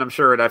awesome person, I'm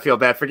sure, and I feel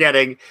bad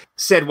forgetting,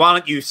 said, why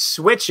don't you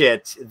switch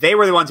it? They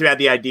were the ones who had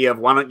the idea of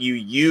why don't you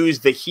use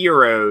the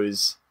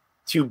heroes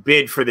to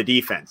bid for the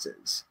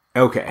defenses.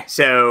 Okay.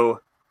 So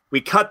we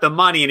cut the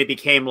money and it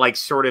became like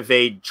sort of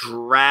a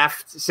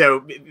draft.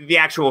 So the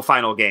actual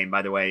final game,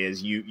 by the way,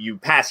 is you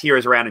pass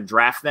heroes around and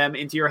draft them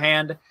into your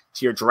hand.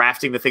 So you're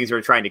drafting the things that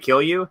are trying to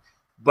kill you.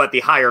 But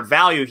the higher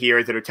value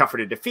heroes that are tougher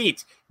to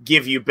defeat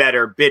give you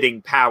better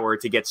bidding power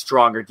to get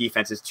stronger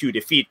defenses to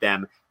defeat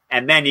them.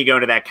 And then you go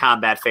into that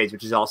combat phase,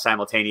 which is all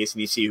simultaneous, and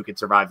you see who can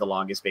survive the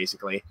longest,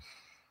 basically.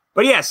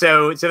 But yeah,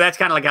 so that's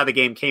kind of like how the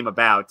game came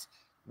about.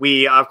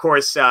 We, of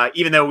course,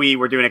 even though we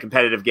were doing a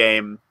competitive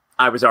game,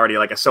 I was already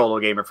like a solo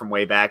gamer from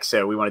way back,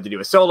 so we wanted to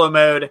do a solo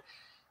mode.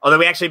 Although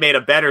we actually made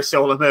a better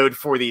solo mode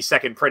for the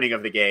second printing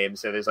of the game,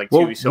 so there's like two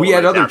solo modes. We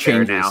had other out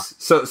changes. there now.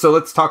 So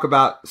let's talk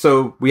about.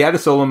 So we had a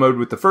solo mode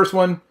with the first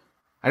one.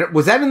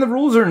 Was that in the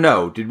rules or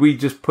no? Did we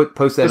just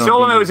post that? The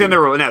solo mode was in the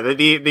rules. No,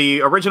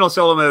 the original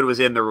solo mode was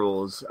in the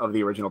rules of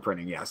the original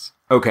printing. Yes.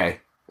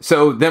 Okay.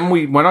 So then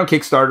we went on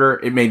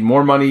Kickstarter. It made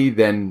more money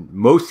than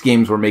most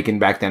games were making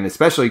back then,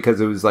 especially because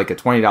it was like a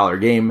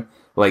 $20 game.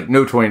 Like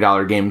no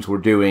 $20 games were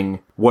doing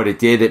what it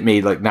did. It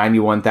made like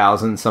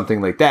 91,000, something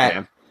like that.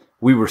 Yeah.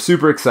 We were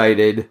super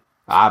excited,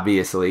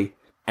 obviously.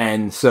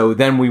 And so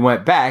then we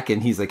went back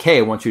and he's like, hey,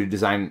 I want you to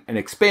design an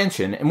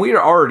expansion. And we had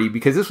already,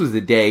 because this was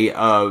the day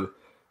of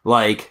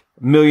like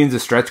millions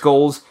of stretch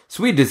goals.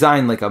 So we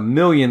designed like 1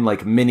 million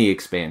like mini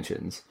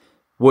expansions,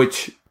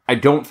 which I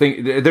don't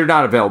think they're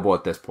not available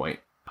at this point.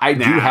 I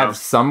do have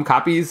some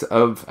copies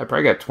of, I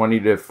probably got 20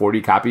 to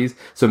 40 copies.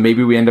 So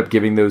maybe we end up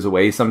giving those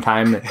away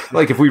sometime.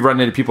 Like if we run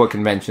into people at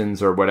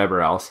conventions or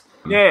whatever else.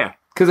 Yeah.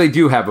 Because I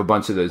do have a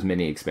bunch of those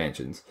mini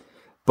expansions.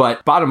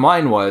 But bottom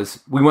line was,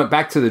 we went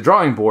back to the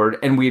drawing board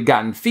and we had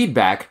gotten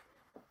feedback.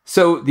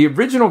 So the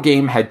original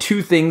game had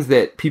two things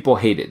that people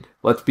hated.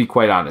 Let's be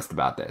quite honest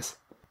about this.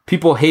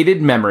 People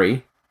hated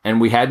memory, and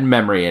we had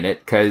memory in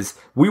it because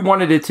we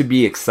wanted it to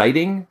be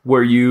exciting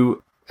where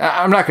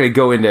I'm not going to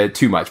go into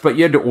too much, but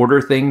you had to order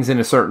things in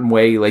a certain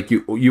way. Like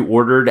you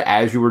ordered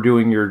as you were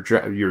doing your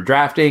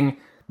drafting.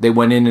 They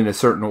went in a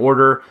certain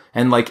order.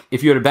 And like,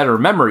 if you had a better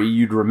memory,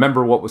 you'd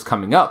remember what was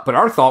coming up. But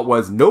our thought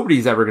was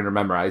nobody's ever going to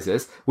memorize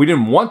this. We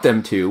didn't want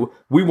them to.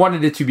 We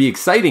wanted it to be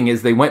exciting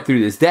as they went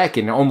through this deck,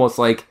 and almost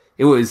like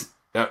it was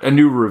a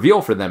new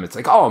reveal for them. It's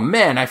like, oh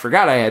man, I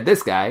forgot I had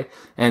this guy.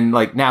 And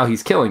like, now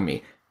he's killing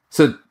me.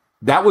 So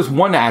that was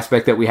one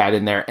aspect that we had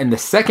in there. And the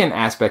second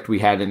aspect we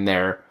had in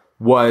there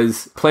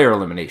was player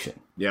elimination.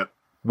 Yep.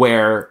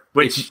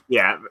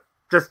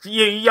 Just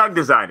young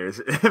designers.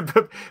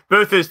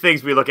 Both those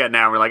things we look at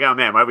now, we're like, oh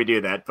man, why'd we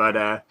do that?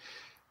 But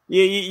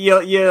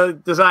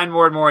you design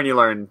more and more and you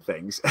learn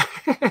things.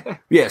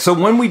 Yeah, so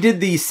when we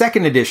did the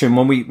second edition,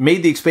 when we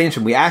made the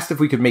expansion, we asked if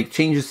we could make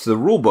changes to the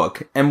rule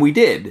book, and we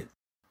did.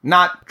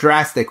 Not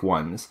drastic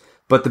ones,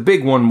 but the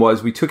big one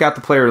was we took out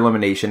the player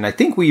elimination. I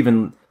think we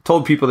even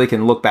told people they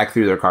can look back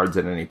through their cards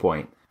at any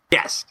point.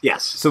 Yes.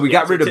 So we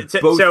got rid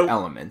of both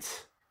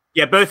elements.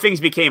 Yeah, both things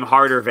became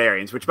harder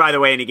variants, which, by the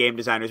way, any game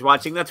designers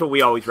watching, that's what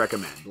we always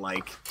recommend.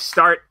 Like,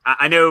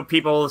 I know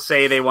people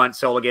say they want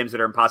solo games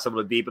that are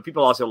impossible to beat, but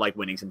people also like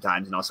winning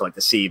sometimes and also like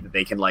to see that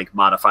they can, like,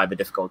 modify the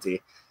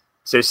difficulty.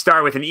 So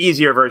start with an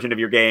easier version of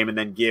your game and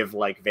then give,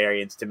 like,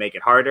 variants to make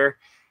it harder.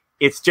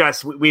 It's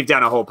just, we've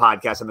done a whole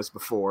podcast on this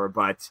before,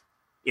 but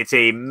it's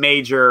a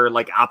major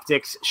like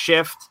optics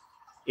shift.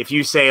 If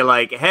you say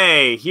like,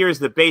 hey, here's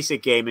the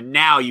basic game, and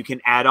now you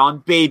can add on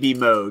baby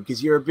mode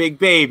because you're a big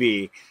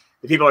baby,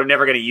 the people are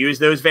never going to use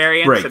those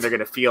variants, right, and they're going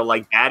to feel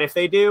like bad if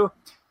they do.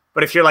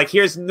 But if you're like,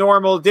 here's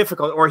normal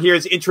difficulty, or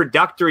here's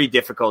introductory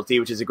difficulty,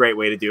 which is a great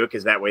way to do it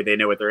because that way they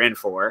know what they're in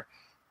for.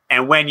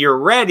 And when you're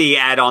ready,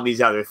 add on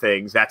these other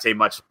things. That's a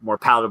much more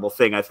palatable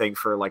thing, I think,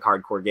 for like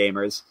hardcore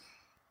gamers.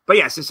 But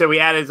yeah, so we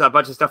added a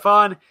bunch of stuff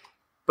on.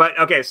 But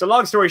okay, so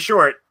long story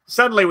short,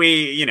 suddenly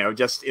we,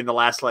 just in the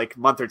last like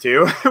month or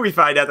two, we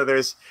find out that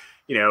there's,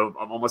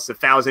 almost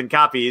 1,000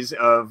 copies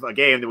of a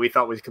game that we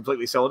thought was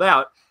completely sold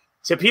out.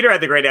 So Peter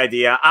had the great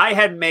idea. I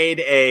had made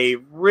a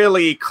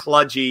really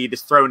kludgy,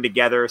 just thrown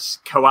together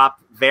co-op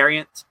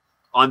variant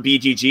on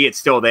BGG. It's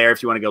still there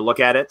if you want to go look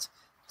at it.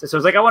 So I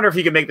was like, I wonder if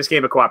you can make this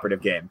game a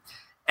cooperative game.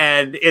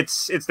 And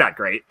it's not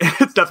great.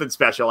 It's nothing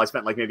special. I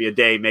spent like maybe a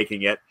day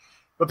making it.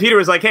 But Peter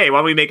was like, hey, why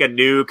don't we make a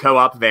new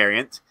co-op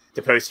variant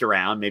to post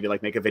around, maybe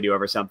like make a video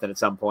of or something at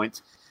some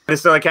point.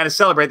 Just to like kind of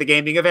celebrate the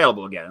game being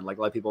available again and like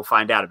let people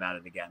find out about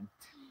it again.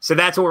 So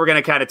that's what we're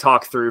going to kind of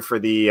talk through for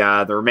the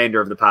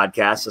remainder of the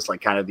podcast, just like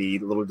kind of the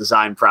little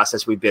design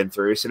process we've been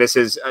through. So this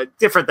is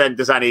different than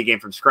designing a game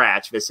from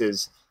scratch. This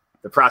is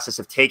the process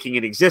of taking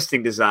an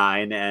existing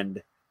design,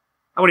 and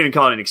I wouldn't even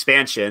call it an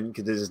expansion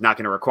because this is not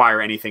going to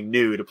require anything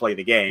new to play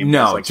the game.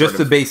 No, like just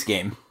the base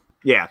game.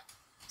 Yeah.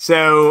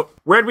 So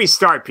where'd we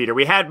start, Peter?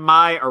 We had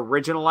my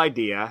original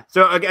idea.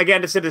 So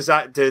again,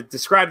 to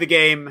describe the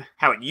game,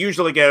 how it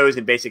usually goes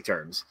in basic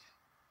terms.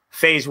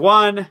 Phase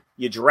 1,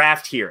 you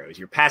draft heroes.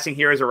 You're passing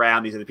heroes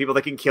around. These are the people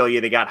that can kill you.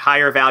 They got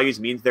higher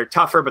values, means they're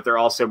tougher, but they're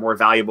also more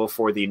valuable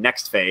for the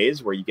next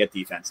phase where you get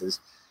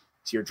defenses.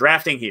 So you're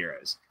drafting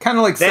heroes. Kind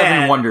of like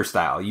Seven Wonder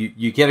style.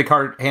 You get a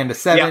card hand of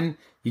 7, yep.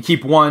 You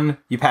keep 1,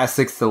 you pass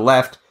 6 to the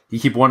left, you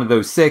keep one of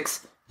those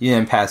 6, you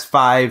then pass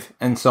 5,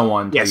 and so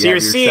on. Yeah, so you're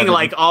seeing 7.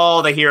 Like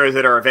all the heroes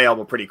that are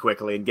available pretty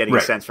quickly and getting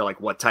right. a sense for like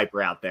what type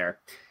are out there.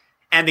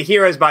 And the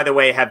heroes, by the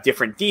way, have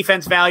different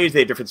defense values. They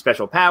have different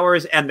special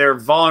powers, and they're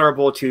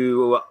vulnerable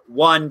to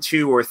 1,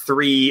 2, or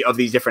 3 of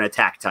these different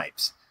attack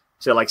types.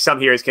 So like some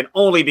heroes can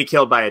only be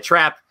killed by a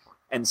trap,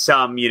 and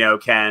some,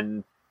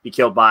 can be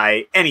killed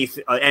by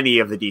any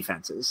of the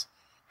defenses.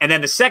 And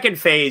then the second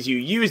phase, you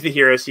use the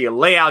heroes, so you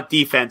lay out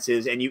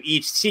defenses, and you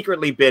each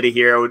secretly bid a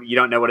hero. You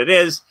don't know what it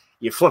is.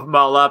 You flip them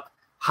all up.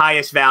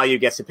 Highest value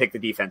gets to pick the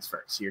defense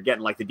first. So you're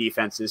getting like the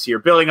defenses. So you're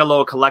building a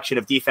little collection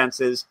of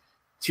defenses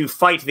to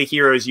fight the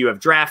heroes you have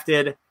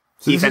drafted.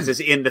 So defenses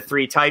in the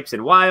 3 types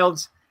and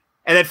wilds.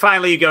 And then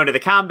finally you go into the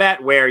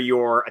combat where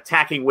you're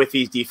attacking with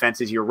these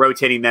defenses. You're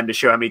rotating them to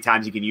show how many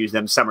times you can use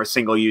them. Some are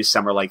single use,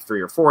 some are like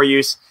 3 or 4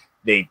 use.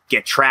 They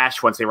get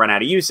trashed once they run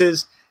out of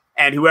uses.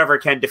 And whoever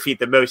can defeat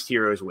the most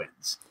heroes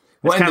wins.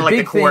 It's kind of like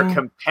the core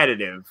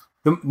competitive.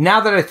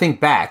 Now that I think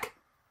back,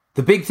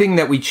 the big thing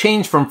that we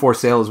changed from For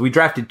Sale is we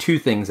drafted 2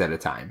 things at a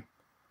time.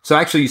 So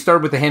actually you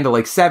started with a hand of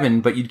like 7,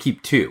 but you'd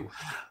keep 2.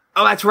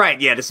 Oh, that's right.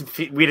 Yeah,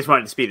 we just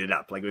wanted to speed it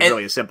up. Like, it was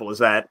really as simple as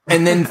that.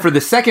 And then for the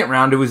second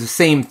round, it was the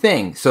same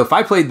thing. So if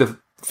I played the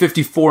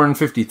 54 and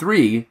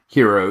 53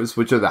 heroes,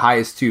 which are the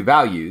highest 2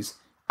 values,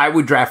 I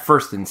would draft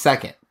first and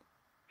second.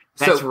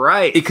 That's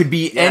right. It could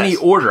be any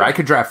order. I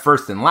could draft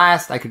first and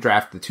last. I could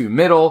draft the 2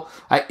 middle.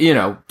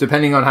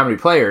 Depending on how many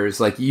players,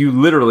 like you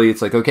literally,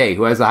 it's like, okay,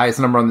 who has the highest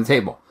number on the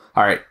table?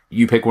 All right,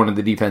 you pick one of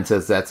the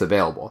defenses that's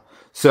available.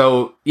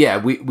 So yeah,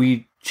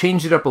 we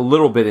changed it up a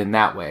little bit in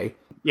that way.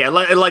 Yeah,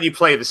 it let you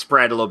play the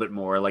spread a little bit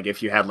more. Like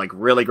if you had like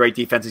really great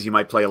defenses, you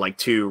might play like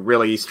 2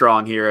 really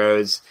strong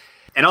heroes.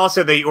 And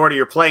also the order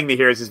you're playing the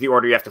heroes is the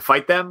order you have to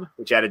fight them,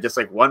 which added just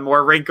like one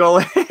more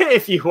wrinkle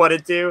if you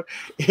wanted to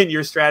in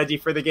your strategy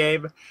for the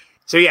game.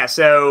 So yeah,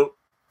 so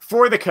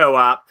for the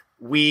co-op,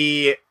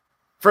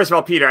 first of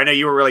all, Peter, I know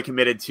you were really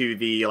committed to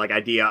the like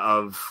idea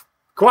of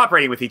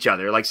cooperating with each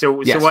other. Like, so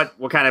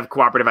what kind of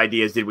cooperative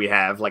ideas did we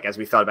have? Like, as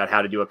we thought about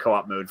how to do a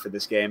co-op mode for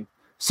this game?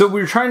 So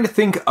we were trying to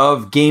think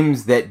of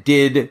games that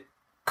did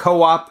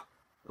co-op,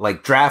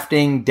 like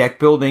drafting, deck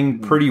building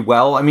pretty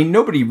well. I mean,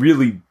 nobody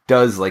really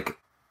does like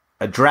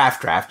a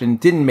draft, and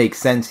it didn't make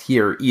sense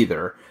here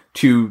either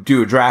to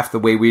do a draft the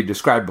way we had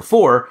described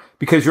before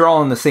because you're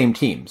all on the same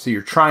team. So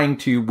you're trying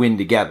to win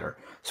together.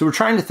 So we're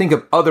trying to think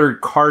of other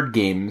card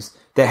games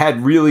that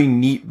had really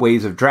neat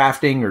ways of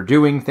drafting or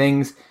doing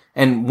things.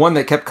 And one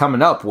that kept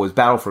coming up was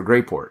Battle for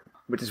Greyport,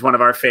 which is one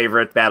of our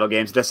favorite battle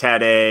games. Just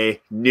had a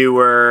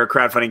newer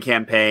crowdfunding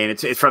campaign.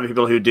 It's from the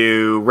people who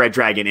do Red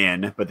Dragon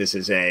Inn, but this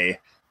is a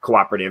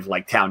cooperative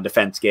like town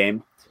defense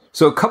game.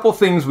 So a couple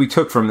things we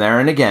took from there,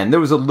 and again, there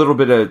was a little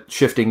bit of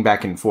shifting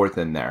back and forth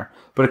in there,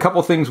 but a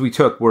couple things we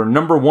took were,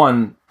 number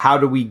one, how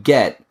do we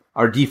get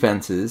our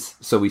defenses?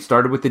 So we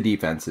started with the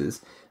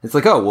defenses. It's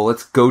like, oh, well,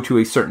 let's go to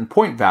a certain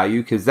point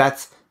value, because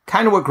that's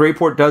kind of what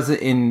Greyport does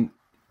in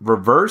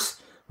reverse,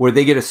 where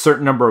they get a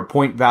certain number of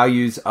point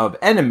values of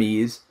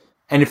enemies,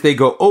 and if they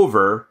go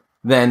over,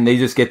 then they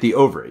just get the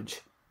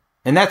overage.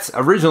 And that's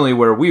originally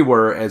where we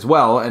were as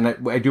well. And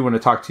I do want to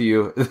talk to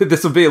you.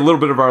 This will be a little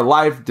bit of our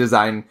live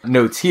design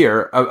notes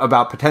here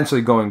about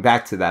potentially going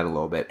back to that a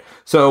little bit.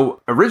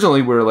 So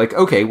originally we were like,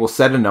 okay, we'll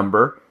set a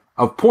number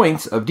of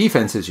points of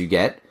defenses you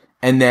get.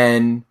 And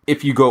then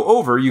if you go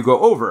over, you go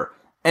over.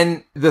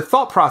 And the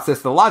thought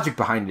process, the logic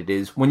behind it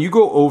is when you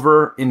go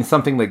over in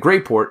something like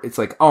Greyport, it's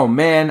like, oh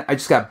man, I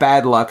just got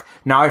bad luck.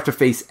 Now I have to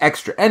face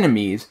extra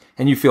enemies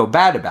and you feel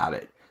bad about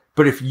it.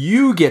 But if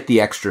you get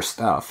the extra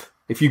stuff,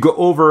 if you go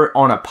over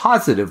on a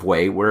positive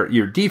way where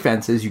your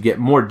defenses, you get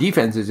more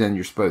defenses than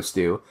you're supposed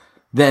to,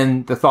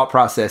 then the thought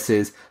process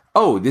is,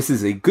 oh, this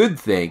is a good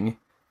thing.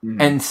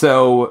 And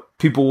so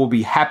people will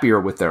be happier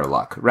with their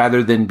luck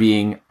rather than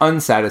being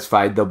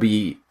unsatisfied. They'll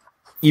be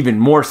even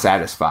more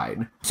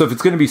satisfied. So if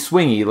it's going to be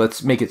swingy,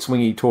 let's make it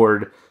swingy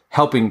toward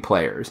helping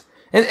players.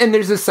 And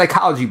there's this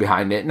psychology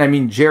behind it. And I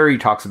mean, Jerry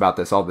talks about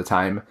this all the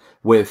time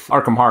with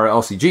Arkham Horror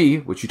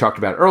LCG, which you talked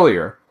about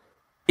earlier.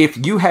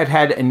 If you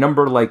had a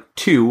number like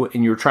 2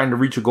 and you were trying to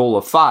reach a goal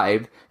of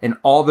 5 and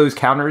all those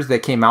counters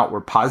that came out were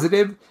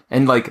positive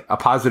and like a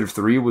positive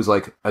 3 was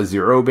like a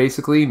 0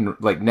 basically,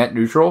 like net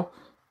neutral,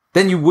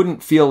 then you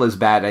wouldn't feel as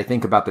bad, I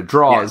think, about the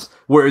draws. Yes.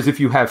 Whereas if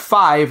you have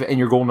 5 and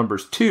your goal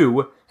number's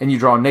 2 and you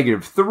draw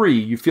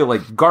 -3, you feel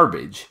like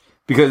garbage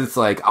because it's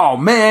like, oh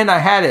man, I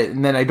had it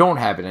and then I don't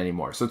have it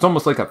anymore. So it's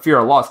almost like a fear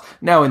of loss.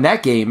 Now in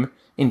that game,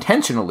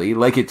 intentionally,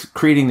 like it's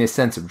creating this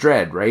sense of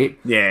dread, right?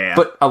 Yeah.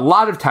 But a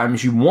lot of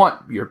times you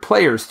want your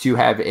players to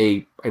have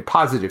a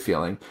positive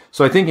feeling.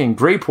 So I think in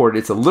Greyport,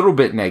 it's a little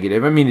bit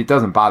negative. I mean, it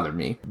doesn't bother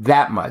me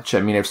that much.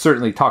 I mean, I've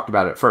certainly talked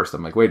about it first.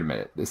 I'm like, wait a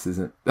minute, this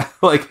isn't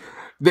like...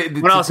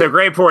 But also,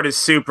 Greyport is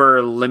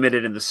super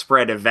limited in the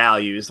spread of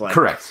values. Like,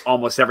 correct.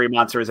 Almost every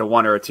monster is a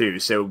 1 or a 2.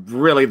 So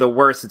really, the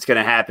worst that's going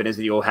to happen is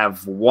that you'll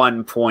have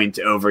 1 point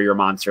over your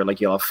monster.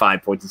 Like you'll have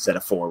 5 points instead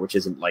of 4, which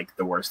isn't like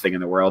the worst thing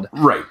in the world.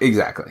 Right.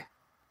 Exactly.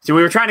 So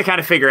we were trying to kind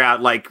of figure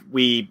out, like,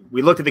 we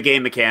looked at the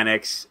game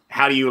mechanics.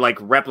 How do you like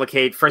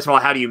replicate? First of all,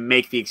 how do you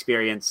make the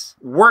experience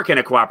work in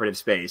a cooperative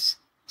space?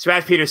 So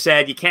as Peter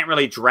said, you can't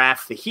really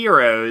draft the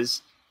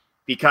heroes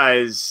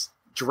because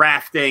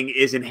drafting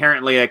is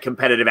inherently a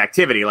competitive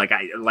activity.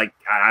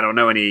 I don't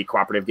know any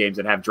cooperative games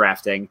that have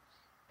drafting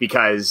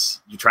because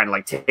you're trying to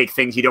like take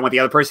things you don't want the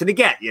other person to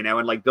get, you know,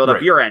 and like build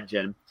up your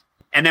engine.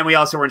 And then we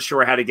also weren't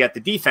sure how to get the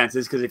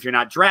defenses because if you're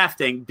not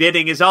drafting,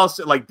 bidding is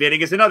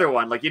another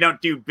one. Like you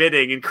don't do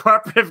bidding in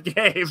cooperative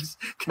games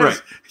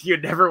because you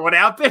never want to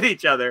outbid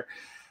each other.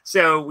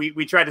 So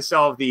we tried to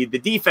solve the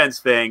defense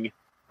thing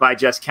by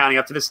just counting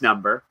up to this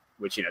number,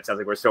 which, you know, it sounds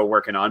like we're still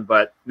working on,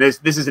 but this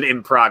is an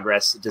in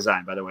progress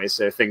design, by the way,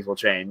 so things will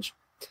change.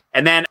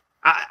 And then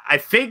I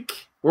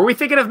think, were we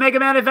thinking of Mega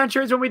Man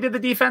Adventures when we did the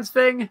defense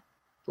thing?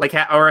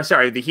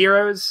 The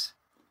heroes?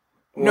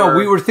 No,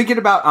 we were thinking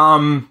about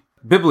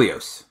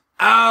Biblios.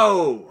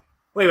 Oh,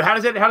 wait, how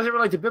does it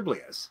relate to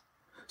Biblios?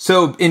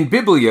 So in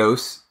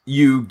Biblios,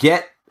 you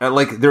get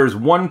there's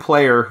one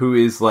player who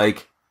is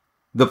like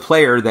the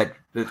player that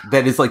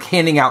is like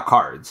handing out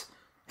cards.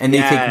 And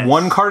they take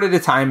one card at a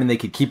time, and they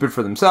could keep it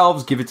for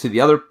themselves, give it to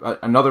the other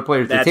another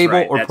player at the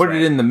table, or put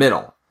it in the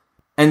middle.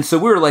 And so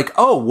we were like,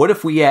 oh, what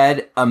if we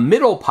had a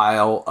middle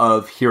pile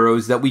of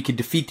heroes that we could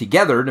defeat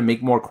together to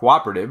make more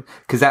cooperative?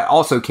 Because that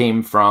also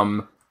came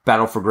from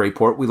Battle for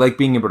Greyport. We like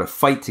being able to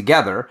fight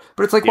together.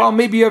 But it's like, well,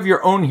 maybe you have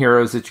your own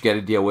heroes that you got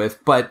to deal with,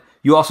 but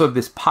you also have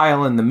this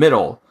pile in the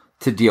middle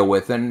to deal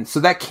with. And so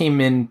that came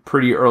in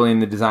pretty early in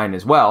the design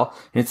as well.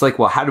 And it's like,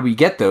 well, how do we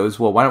get those?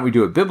 Well, why don't we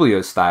do a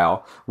Biblios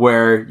style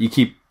where you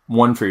keep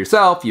one for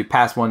yourself, you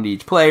pass one to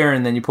each player,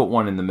 and then you put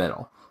one in the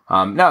middle.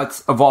 Now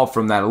it's evolved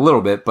from that a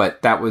little bit,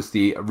 but that was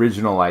the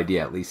original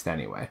idea, at least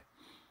anyway.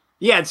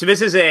 Yeah, and so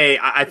this is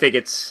I think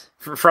it's,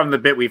 from the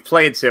bit we've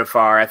played so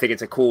far, I think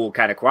it's a cool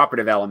kind of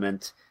cooperative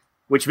element,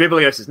 which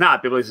Biblios is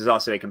not. Biblios is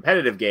also a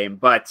competitive game,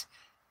 but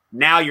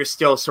now you're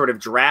still sort of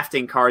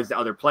drafting cards to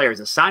other players,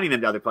 assigning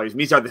them to other players.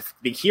 And these are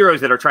the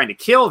heroes that are trying to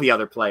kill the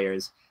other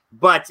players.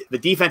 But the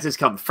defenses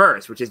come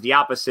first, which is the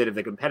opposite of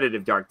the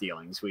competitive dark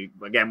dealings. We're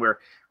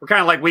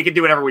kind of like, we can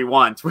do whatever we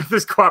want with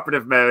this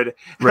cooperative mode.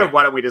 Right.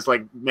 Why don't we just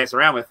like mess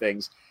around with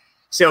things?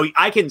 So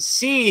I can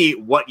see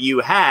what you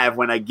have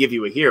when I give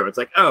you a hero. It's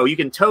like, oh, you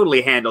can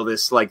totally handle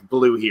this like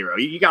blue hero.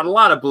 You got a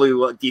lot of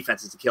blue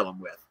defenses to kill him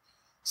with.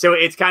 So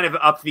it's kind of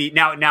up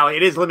now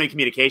it is limited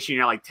communication.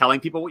 You're not like telling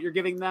people what you're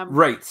giving them.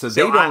 Right. So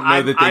they don't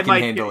know that they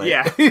can handle it.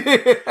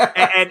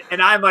 Yeah. and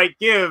I might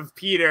give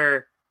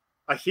Peter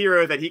a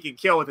hero that he can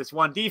kill with this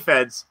one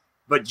defense,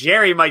 but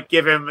Jerry might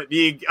give him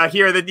a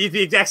hero that needs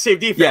the exact same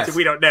defense, and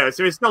we don't know.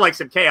 So there's still like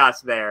some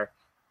chaos there.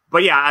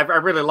 But yeah, I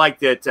really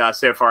liked it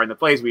so far in the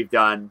plays we've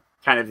done.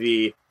 Kind of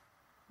the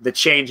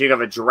changing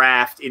of a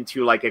draft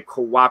into like a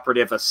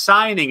cooperative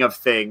assigning of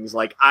things.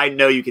 Like, I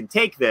know you can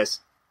take this,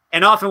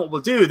 and often what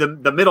we'll do,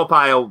 the middle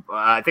pile,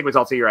 I think was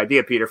also your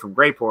idea, Peter, from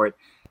Greyport.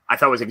 I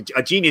thought was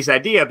a genius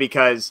idea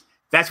because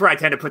that's where I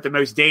tend to put the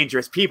most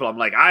dangerous people. I'm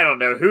like, I don't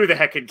know who the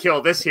heck can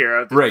kill this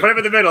hero. Just right. Put them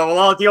in the middle. We'll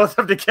all deal with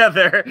them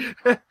together.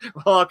 We'll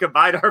all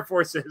combine our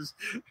forces.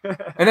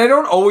 And I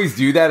don't always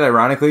do that,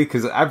 ironically,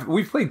 because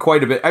we've played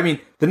quite a bit. I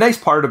mean, the nice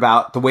part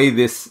about the way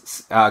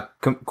this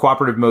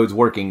cooperative mode's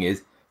working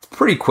is it's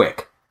pretty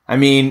quick. I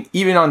mean,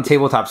 even on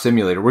Tabletop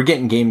Simulator, we're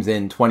getting games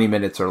in 20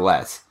 minutes or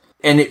less.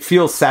 And it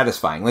feels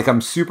satisfying. Like,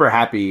 I'm super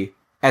happy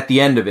at the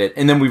end of it.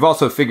 And then we've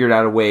also figured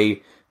out a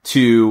way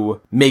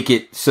to make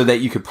it so that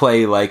you could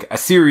play like a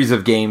series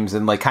of games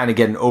and like kind of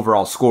get an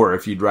overall score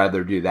if you'd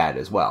rather do that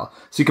as well.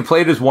 So you can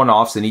play it as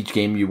one-offs, and each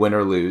game you win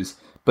or lose.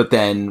 But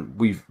then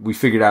we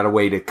figured out a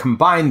way to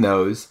combine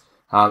those.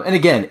 And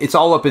again, it's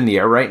all up in the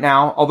air right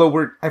now.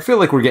 Although I feel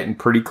like we're getting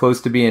pretty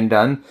close to being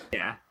done.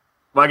 Yeah.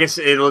 Well, I guess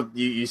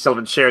you still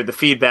haven't shared the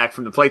feedback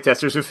from the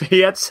playtesters with me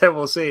yet, so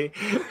we'll see.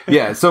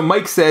 Yeah, so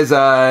Mike says,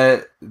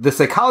 the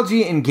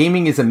psychology in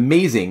gaming is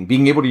amazing.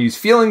 Being able to use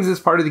feelings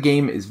as part of the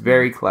game is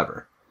very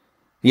clever.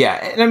 Yeah,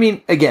 and I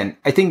mean, again,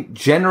 I think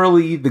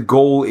generally the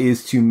goal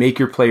is to make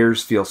your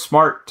players feel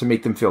smart, to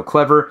make them feel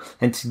clever,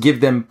 and to give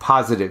them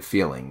positive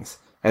feelings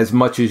as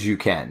much as you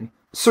can.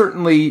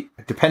 Certainly,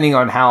 depending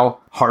on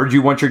how hard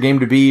you want your game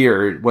to be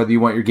or whether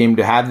you want your game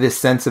to have this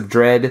sense of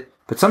dread,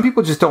 but some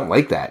people just don't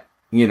like that.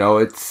 You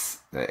know,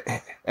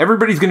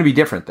 everybody's going to be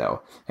different,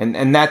 though.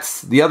 And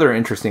that's the other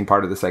interesting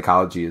part of the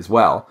psychology as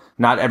well.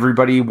 Not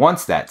everybody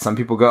wants that. Some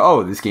people go,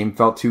 oh, this game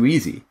felt too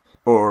easy.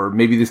 Or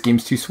maybe this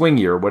game's too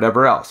swingy or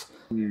whatever else.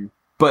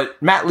 But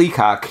Matt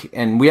Leacock,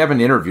 and we have an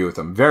interview with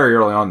him very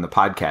early on in the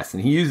podcast,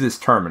 and he used this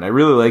term, and I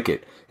really like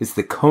it. It's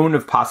the cone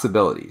of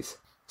possibilities.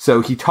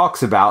 So he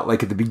talks about,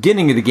 like, at the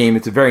beginning of the game,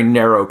 it's a very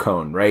narrow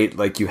cone, right?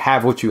 Like, you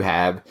have what you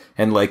have,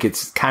 and, like,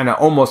 it's kind of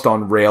almost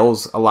on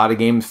rails a lot of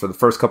games for the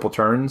first couple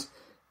turns.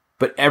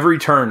 But every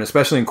turn,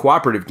 especially in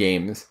cooperative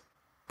games,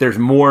 there's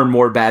more and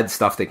more bad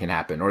stuff that can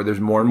happen, or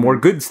there's more and more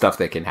good stuff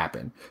that can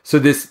happen.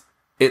 So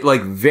it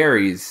like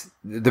varies.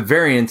 The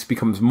variance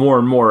becomes more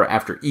and more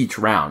after each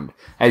round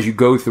as you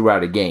go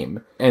throughout a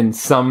game. And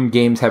some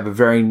games have a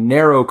very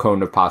narrow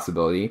cone of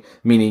possibility,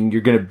 meaning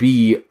you're going to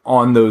be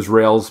on those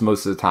rails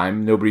most of the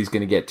time. Nobody's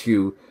going to get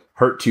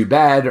hurt too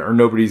bad, or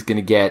nobody's going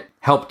to get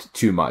helped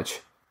too much.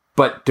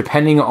 But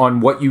depending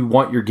on what you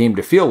want your game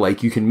to feel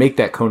like, you can make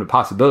that cone of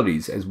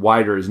possibilities as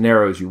wide or as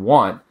narrow as you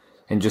want.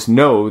 And just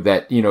know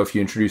that, you know, if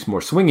you introduce more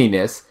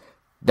swinginess,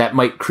 that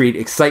might create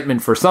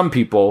excitement for some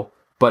people,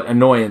 but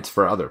annoyance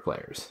for other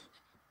players.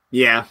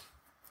 Yeah.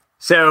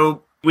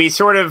 So we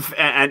sort of,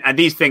 and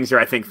these things are,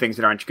 I think, things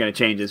that aren't going to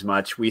change as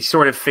much. We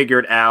sort of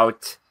figured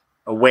out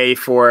a way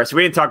so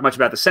we didn't talk much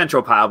about the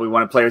central pile. We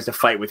wanted players to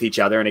fight with each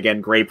other. And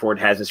again, Greyport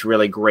has this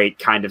really great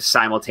kind of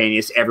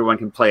simultaneous, everyone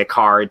can play a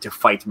card to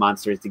fight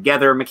monsters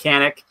together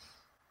mechanic.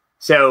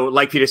 So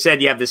like Peter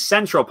said, you have this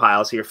central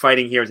pile. So you're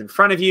fighting heroes in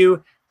front of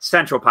you,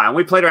 central pile. And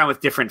we played around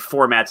with different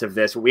formats of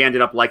this. What we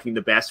ended up liking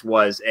the best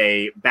was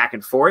a back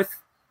and forth.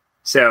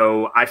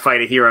 So I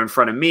fight a hero in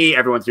front of me.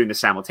 Everyone's doing this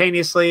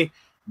simultaneously.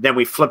 Then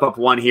we flip up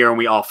one hero and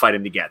we all fight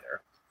him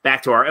together.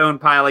 Back to our own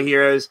pile of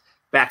heroes,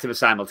 back to the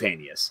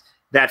simultaneous.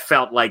 That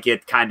felt like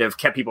it kind of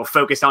kept people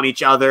focused on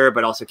each other,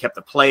 but also kept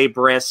the play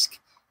brisk.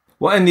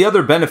 Well, and the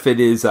other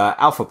benefit is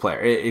alpha player.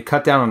 It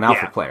cut down on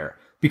alpha player.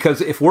 Because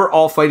if we're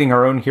all fighting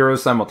our own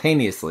heroes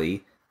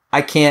simultaneously,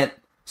 I can't...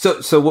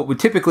 So what would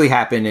typically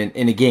happen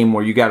in a game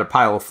where you got a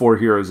pile of 4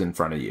 heroes in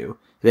front of you,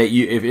 that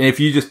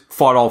if you just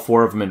fought all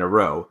 4 of them in a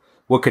row,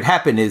 what could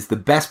happen is the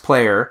best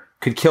player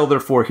could kill their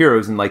 4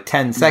 heroes in like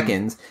 10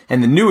 seconds,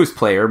 and the newest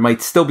player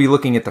might still be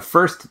looking at the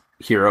first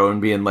hero and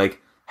being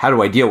like, how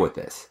do I deal with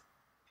this?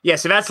 Yeah,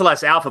 so that's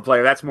less alpha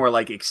player. That's more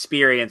like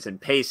experience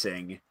and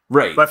pacing.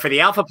 Right. But for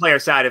the alpha player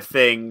side of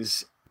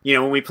things, you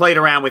know, when we played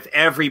around with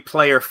every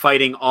player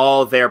fighting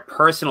all their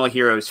personal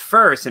heroes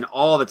first, and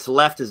all that's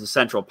left is a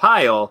central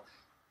pile,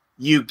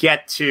 you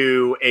get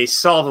to a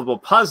solvable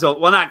puzzle.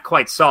 Well, not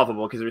quite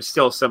solvable, because there's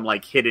still some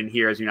like hidden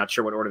heroes. You're not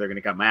sure what order they're going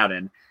to come out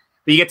in.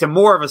 But you get to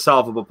more of a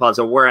solvable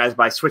puzzle, whereas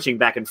by switching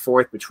back and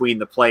forth between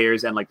the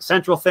players and like the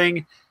central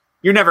thing,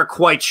 you're never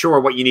quite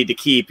sure what you need to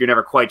keep. You're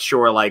never quite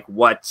sure like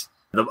what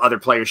the other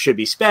players should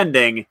be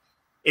spending.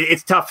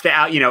 It's tough to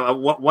out, you know,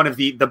 one of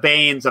the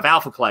banes of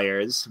alpha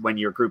players when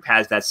your group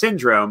has that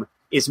syndrome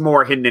is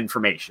more hidden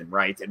information,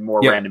 right? And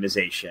more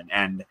randomization.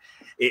 And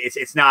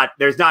it's not,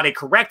 there's not a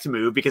correct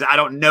move because I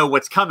don't know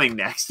what's coming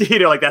next. You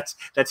know, like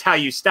that's how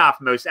you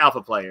stop most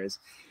alpha players.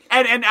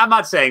 And I'm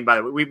not saying, by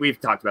the way,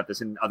 we've talked about this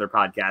in other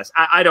podcasts.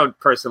 I don't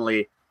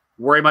personally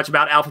worry much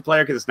about alpha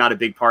player because it's not a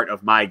big part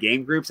of my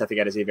game groups. I think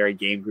that is a very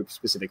game group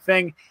specific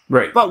thing.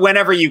 Right. But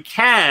whenever you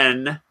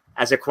can,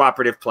 as a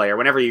cooperative player,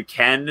 whenever you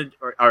can,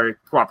 or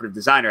cooperative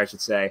designer, I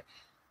should say,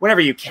 whenever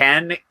you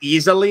can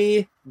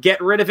easily get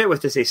rid of it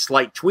with just a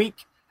slight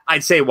tweak,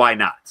 I'd say why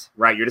not,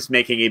 right? You're just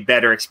making a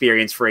better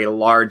experience for a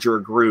larger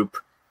group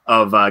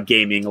of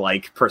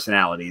gaming-like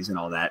personalities and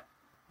all that.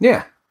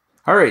 Yeah.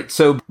 All right,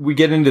 so we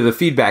get into the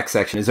feedback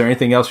section. Is there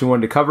anything else you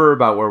wanted to cover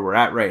about where we're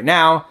at right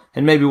now?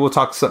 And maybe we'll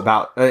talk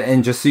about,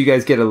 and just so you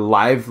guys get a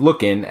live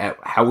look in at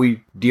how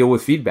we deal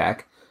with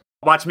feedback,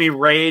 Watch me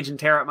rage and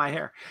tear up my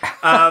hair.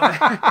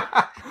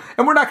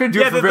 And we're not going to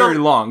do it for very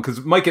long,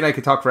 because Mike and I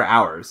could talk for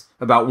hours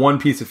about one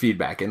piece of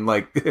feedback and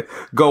like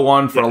go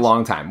on for a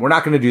long time. We're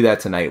not going to do that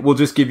tonight. We'll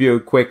just give you a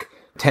quick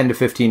 10 to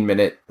 15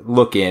 minute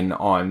look in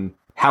on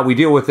how we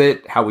deal with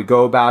it, how we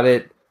go about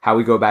it, how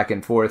we go back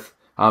and forth.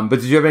 But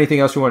did you have anything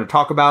else you want to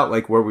talk about,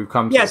 like where we've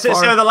come so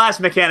far? So the last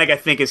mechanic I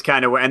think is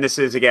kind of, and this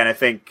is, again, I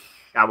think,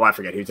 I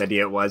forget whose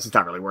idea it was. It's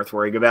not really worth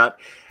worrying about.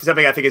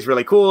 Something I think is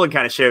really cool and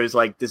kind of shows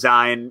like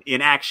design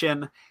in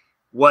action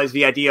was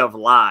the idea of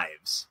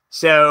lives.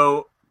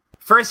 So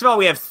first of all,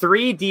 we have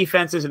 3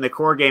 defenses in the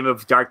core game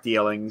of Dark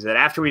Dealings that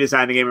after we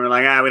designed the game, we were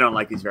like, we don't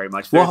like these very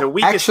much. They're the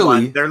weakest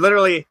one. They're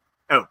literally...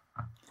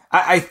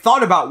 I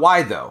thought about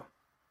why, though.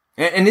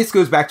 And this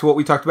goes back to what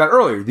we talked about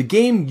earlier. The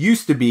game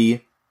used to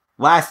be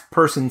last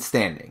person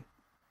standing.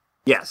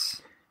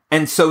 Yes.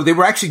 And so they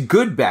were actually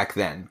good back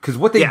then. Because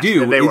what they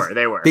do is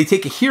they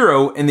take a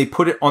hero and they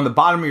put it on the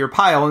bottom of your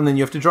pile, and then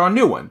you have to draw a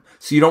new one.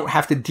 So you don't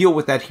have to deal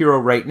with that hero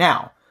right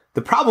now.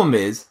 The problem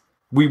is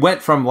we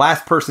went from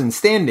last person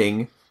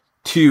standing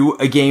to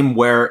a game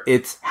where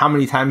it's how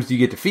many times do you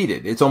get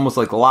defeated? It's almost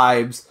like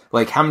lives,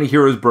 like how many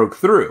heroes broke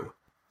through.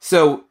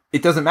 So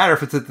it doesn't matter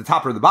if it's at the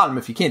top or the bottom.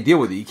 If you can't deal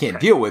with it, you can't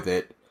deal with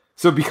it.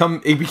 So it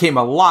became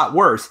a lot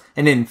worse.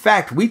 And in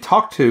fact, we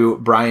talked to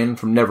Brian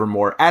from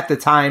Nevermore at the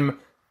time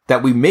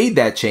that we made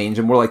that change,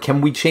 and we're like,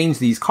 can we change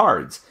these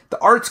cards? The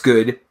art's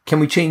good. Can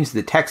we change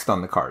the text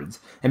on the cards?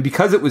 And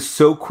because it was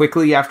so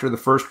quickly after the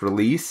first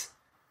release,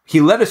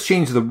 he let us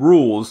change the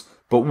rules,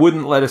 but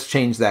wouldn't let us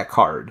change that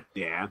card.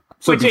 Yeah.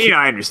 So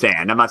I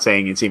understand. I'm not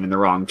saying it's even the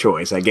wrong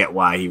choice. I get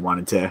why he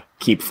wanted to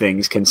keep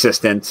things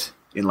consistent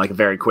in like a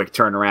very quick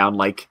turnaround,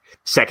 like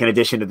second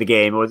edition of the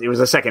game. It was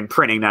a second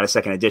printing, not a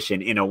second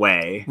edition in a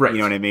way. Right. You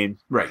know what I mean?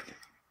 Right.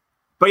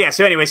 But yeah,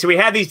 so anyway, so we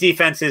had these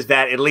defenses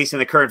that, at least in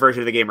the current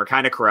version of the game, are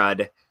kind of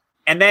crud.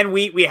 And then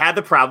we had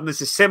the problem, this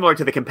is similar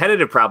to the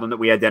competitive problem that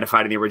we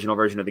identified in the original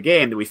version of the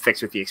game that we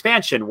fixed with the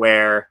expansion,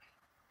 where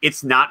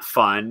it's not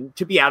fun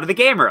to be out of the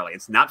game early.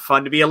 It's not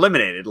fun to be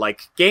eliminated.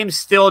 Like, games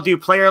still do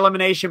player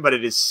elimination, but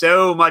it is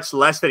so much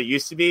less than it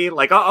used to be.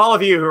 Like, all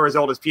of you who are as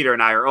old as Peter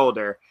and I are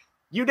older,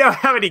 you know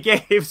how many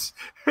games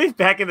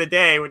back in the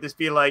day would just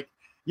be like,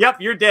 yep,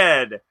 you're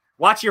dead.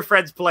 Watch your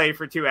friends play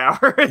for 2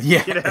 hours.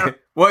 Yeah. You know?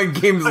 Well, in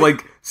games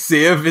like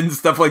Civ and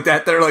stuff like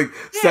that, they're like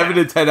 7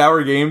 to 10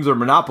 hour games, or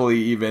Monopoly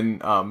even.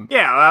 Yeah,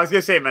 well, I was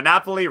going to say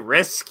Monopoly,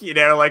 Risk,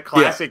 like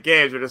classic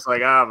games are just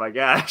like, oh my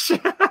gosh.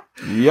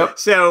 Yep.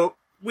 So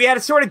we had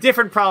a sort of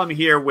different problem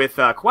here with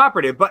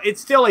cooperative, but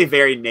it's still a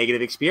very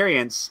negative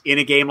experience in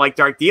a game like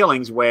Dark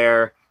Dealings,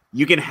 where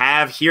you can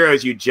have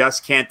heroes you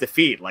just can't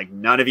defeat. Like,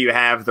 none of you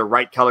have the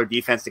right color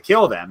defense to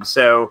kill them.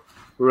 So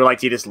we were like,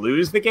 do you just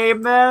lose the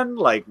game then?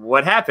 Like,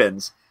 what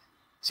happens?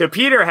 So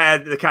Peter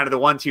had the kind of the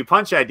 1-2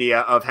 punch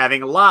idea of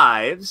having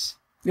lives.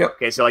 Yep.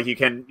 Okay, so like you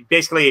can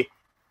basically,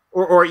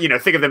 or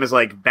think of them as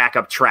like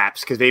backup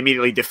traps, because they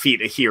immediately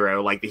defeat a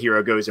hero. Like, the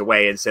hero goes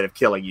away instead of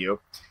killing you.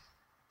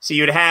 So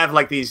you'd have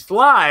like these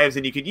lives,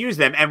 and you could use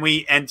them,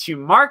 and to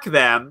mark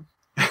them.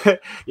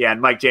 Yeah,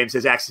 and Mike James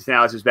says Axis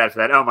Finales was bad for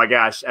that. Oh my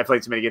gosh, I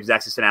played so many games of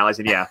Axis Finales,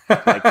 and yeah,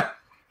 like,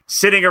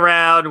 sitting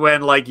around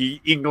when like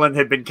England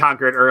had been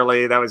conquered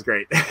early, that was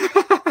great.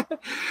 But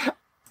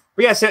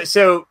yeah,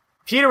 so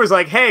Peter was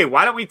like, hey,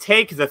 why don't we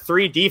take the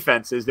 3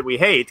 defenses that we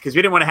hate, because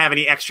we didn't want to have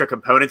any extra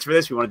components for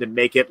this. We wanted to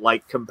make it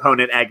like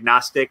component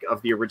agnostic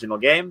of the original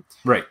game.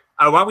 Right.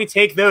 Why don't we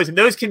take those, and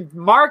those can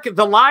mark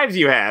the lives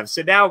you have.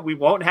 So now we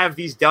won't have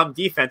these dumb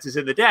defenses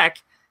in the deck,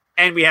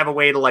 and we have a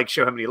way to like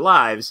show how many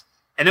lives.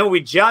 And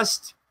then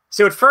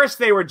so at first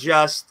they were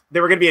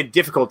going to be a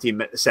difficulty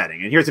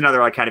setting. And here's another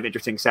like kind of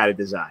interesting side of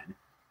design.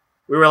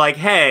 We were like,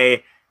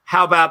 hey,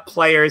 how about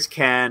players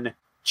can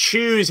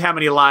choose how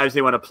many lives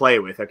they want to play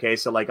with? Okay,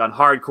 so like on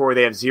hardcore,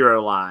 they have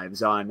 0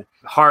 lives. On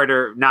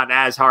harder, not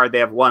as hard, they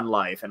have 1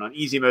 life. And on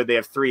easy mode, they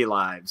have 3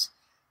 lives.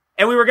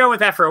 And we were going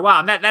with that for a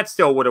while, and that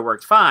still would have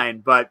worked fine.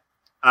 But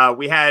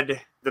we had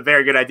the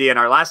very good idea in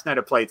our last night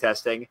of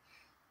playtesting,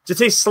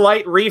 just a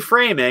slight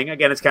reframing.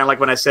 Again, it's kind of like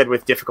when I said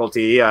with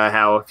difficulty,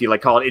 how if you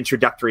like call it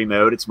introductory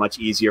mode, it's much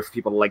easier for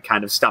people to like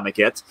kind of stomach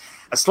it.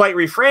 A slight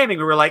reframing,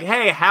 we were like,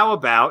 hey, how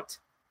about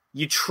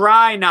you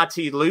try not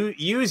to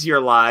use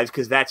your lives,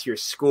 because that's your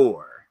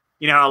score.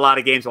 A lot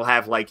of games will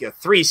have like a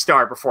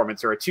 3-star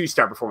performance or a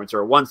 2-star performance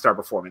or a 1-star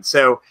performance.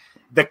 So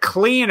the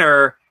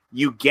cleaner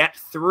you get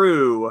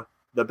through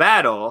the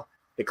battle,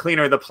 the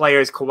cleaner the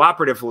players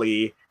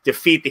cooperatively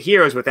defeat the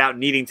heroes without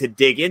needing to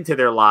dig into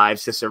their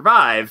lives to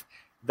survive,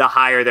 the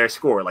higher their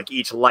score. Like,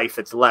 each life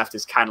that's left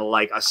is kind of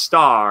like a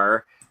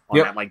star on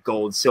that like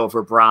gold,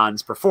 silver,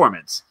 bronze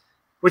performance.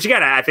 Which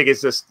again, I think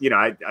is just,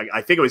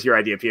 I think it was your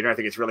idea, Peter. I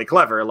think it's really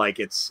clever. Like,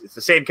 it's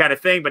the same kind of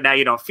thing, but now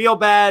you don't feel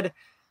bad.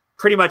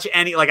 Pretty much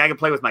I can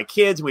play with my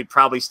kids and we'd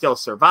probably still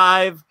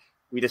survive.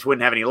 We just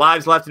wouldn't have any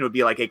lives left, and it would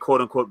be like a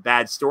quote unquote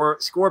bad score,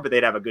 but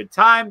they'd have a good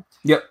time.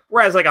 Yep.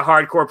 Whereas like a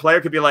hardcore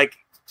player could be like,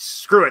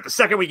 screw it. The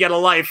second we get a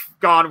life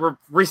gone, we're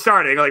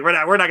restarting. Like, we're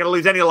not going to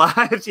lose any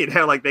lives.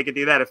 Like, they could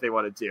do that if they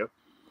wanted to.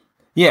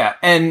 Yeah,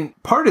 and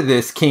part of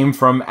this came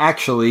from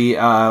actually,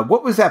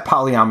 what was that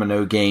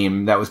Polyomino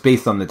game that was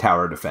based on the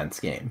tower defense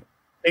game?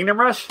 Kingdom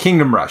Rush?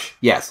 Kingdom Rush,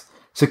 yes.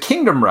 So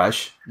Kingdom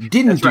Rush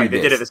didn't do this.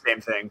 They did it the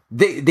same thing.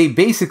 They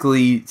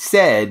basically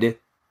said,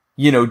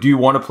 do you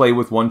want to play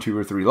with 1, 2,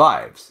 or 3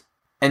 lives?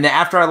 And then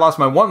after I lost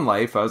my 1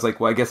 life, I was like,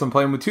 well, I guess I'm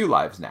playing with 2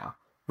 lives now.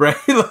 Right?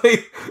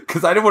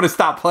 Because I didn't want to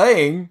stop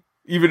playing,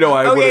 even though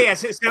I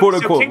quote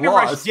unquote Kingdom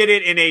lost. Rush did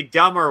it in a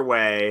dumber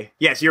way.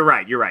 Yes, you're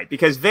right.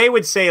 Because they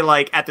would say,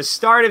 at the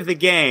start of the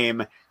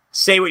game,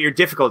 say what your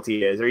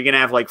difficulty is. Are you going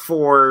to have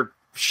 4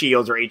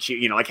 shields or 8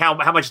 shields?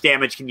 How much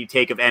damage can you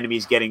take of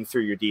enemies getting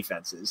through your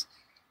defenses?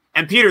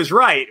 And Peter's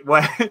right.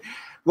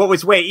 What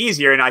was way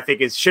easier, and I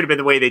think it should have been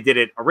the way they did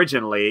it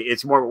originally,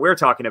 it's more what we're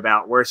talking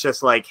about, where it's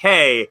just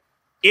hey,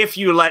 if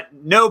you let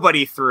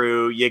nobody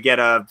through, you get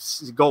a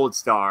gold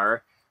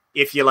star.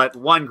 If you let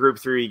one group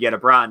through, you get a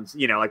bronze,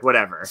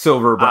 whatever.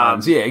 Silver,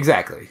 bronze. Yeah,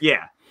 exactly.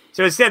 Yeah.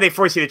 So instead, they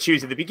force you to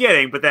choose at the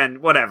beginning, but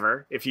then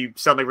whatever. If you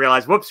suddenly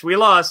realize, whoops, we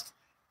lost.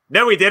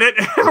 No, we did it.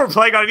 We're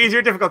playing on an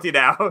easier difficulty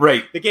now.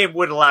 Right. The game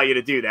would allow you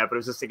to do that, but it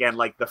was just, again,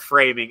 the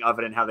framing of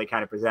it and how they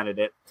kind of presented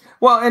it.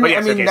 Well, and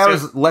that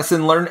was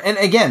lesson learned. And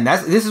again,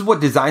 this is what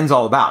design's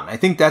all about. And I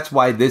think that's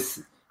why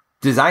this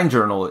design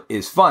journal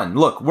is fun.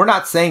 Look, we're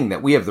not saying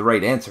that we have the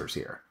right answers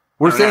here.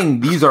 We're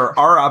saying these are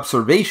our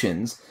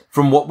observations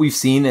from what we've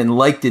seen and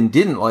liked and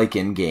didn't like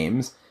in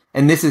games.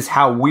 And this is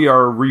how we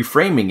are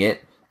reframing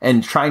it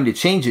and trying to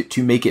change it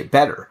to make it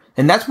better.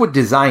 And that's what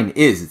design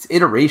is. It's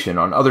iteration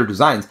on other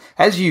designs.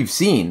 As you've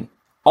seen,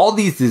 all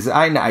these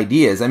design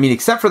ideas,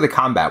 except for the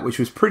combat, which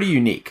was pretty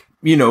unique,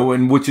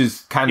 and which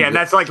is kind of... Yeah, and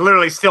that's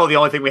literally still the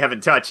only thing we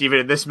haven't touched, even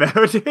in this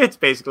mode. It's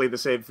basically the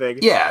same thing.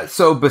 Yeah,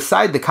 so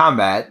beside the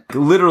combat,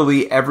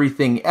 literally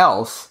everything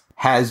else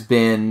has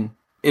been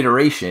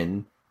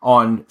iteration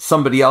on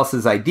somebody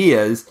else's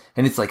ideas.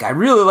 And it's I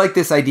really like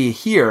this idea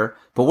here,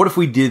 but what if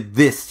we did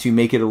this to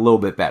make it a little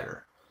bit better?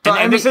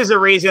 And this is a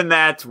reason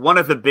that one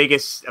of the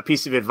biggest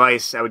piece of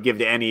advice I would give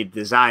to any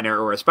designer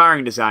or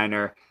aspiring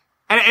designer,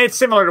 and it's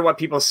similar to what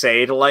people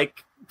say to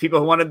people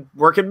who want to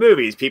work in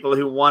movies, people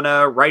who want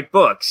to write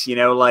books,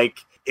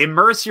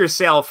 immerse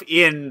yourself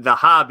in the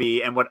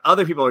hobby and what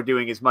other people are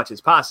doing as much as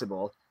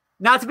possible.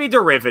 Not to be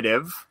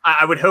derivative.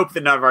 I would hope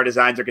that none of our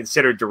designs are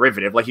considered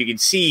derivative. You can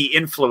see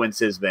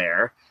influences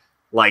there.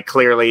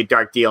 Clearly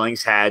Dark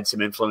Dealings had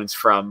some influence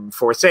from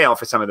For Sale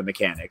for some of the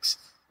mechanics.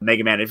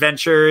 Mega Man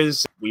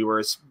Adventures, we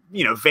were,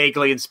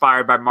 vaguely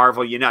inspired by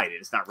Marvel United.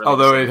 It's not really.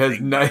 Although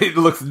it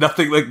looks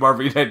nothing like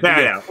Marvel United.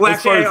 No. Well,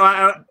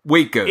 actually,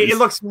 weight goes. It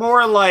looks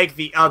more like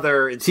the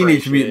other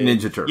Teenage Mutant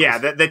Ninja Turtles. Yeah,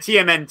 the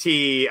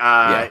TMNT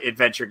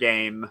adventure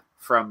game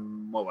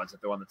from, what was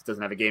it? The one that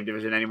doesn't have a game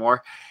division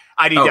anymore?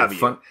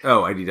 IDW.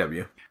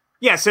 IDW.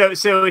 Yeah,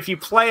 so if you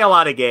play a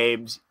lot of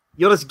games,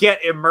 you'll just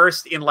get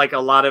immersed in a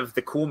lot of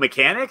the cool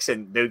mechanics,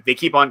 and they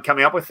keep on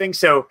coming up with things.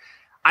 So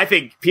I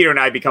think Peter and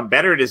I become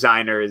better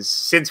designers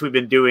since we've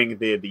been doing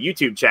the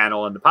YouTube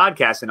channel and the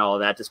podcast and all of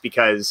that, just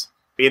because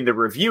in the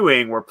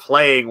reviewing, we're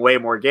playing way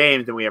more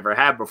games than we ever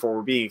have before.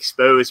 We're being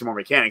exposed to more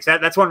mechanics.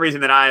 That's one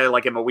reason that I am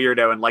a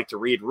weirdo and like to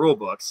read rule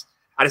books.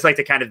 I just like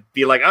to kind of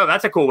be oh,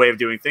 that's a cool way of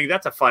doing things.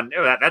 That's a fun,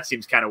 that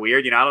seems kind of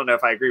weird. I don't know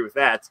if I agree with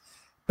that.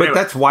 But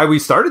anyway, that's why we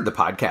started the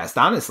podcast,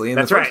 honestly, in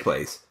the first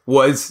place,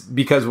 was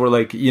because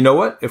we're you know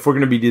what? If we're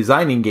going to be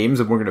designing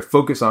games and we're going to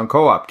focus on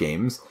co-op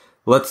games,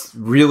 let's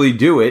really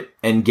do it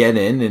and get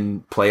in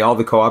and play all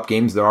the co-op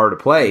games there are to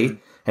play. Mm-hmm.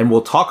 And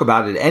we'll talk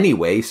about it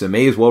anyway, so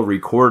may as well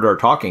record our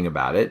talking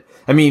about it.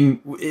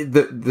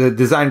 The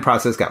design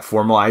process got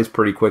formalized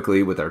pretty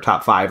quickly with our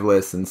top 5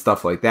 lists and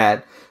stuff like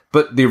that.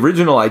 But the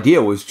original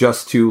idea was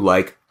just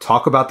to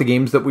talk about the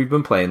games that we've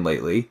been playing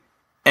lately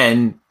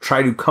and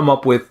try to come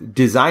up with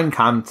design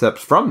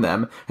concepts from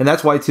them. And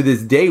that's why to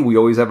this day, we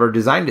always have our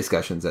design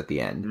discussions at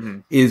the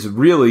end, is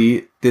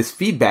really this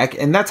feedback.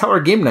 And that's how our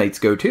game nights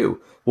go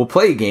too. We'll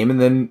play a game and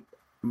then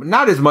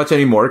not as much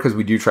anymore because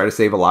we do try to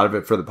save a lot of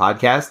it for the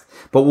podcast,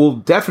 but we'll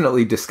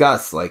definitely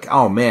discuss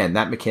oh man,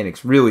 that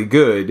mechanic's really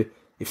good.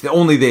 If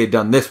only they had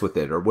done this with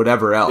it or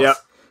whatever else. Yep.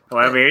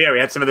 Well, we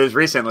had some of those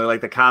recently,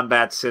 like the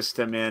combat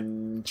system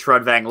in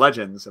Shroudvang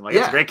Legends. And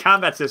it's a great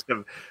combat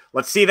system.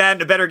 Let's see that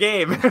in a better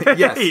game.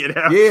 Yes.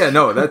 Yeah,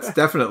 no, that's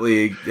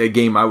definitely a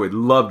game I would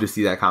love to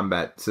see that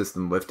combat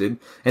system lifted.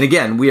 And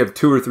again, we have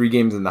 2 or 3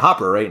 games in the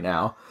hopper right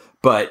now.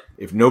 But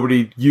if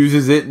nobody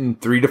uses it in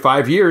 3 to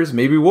 5 years,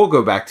 maybe we'll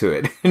go back to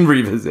it and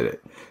revisit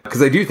it.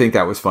 Because I do think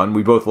that was fun.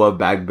 We both love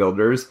bag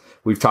builders.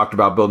 We've talked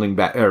about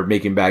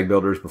making bag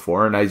builders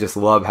before, and I just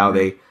love how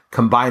they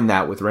combine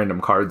that with random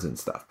cards and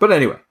stuff. But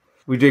anyway,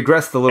 we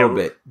digressed a little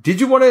bit.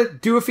 Did you want to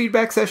do a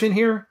feedback session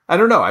here? I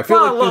don't know. I feel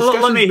like the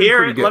discussion's been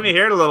pretty good. Let me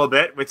hear it a little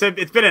bit.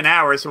 It's been an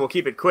hour, so we'll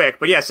keep it quick.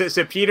 But yeah,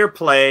 so Peter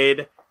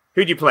played.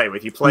 Who'd you play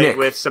with? You played Nick.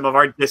 With some of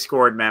our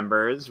Discord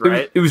members,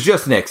 right? It was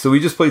just Nick, so we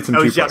just played some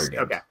 2-player games.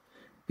 Okay.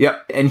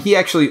 Yep, and he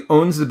actually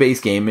owns the base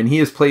game, and he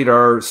has played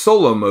our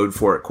solo mode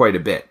for it quite a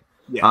bit.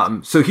 Yeah.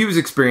 So he was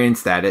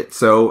experienced at it.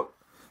 So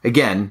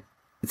again,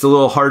 it's a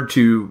little hard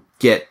to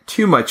get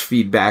too much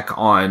feedback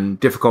on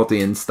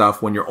difficulty and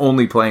stuff when you're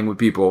only playing with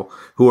people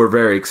who are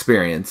very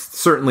experienced.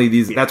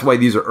 Certainly that's why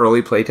these are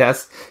early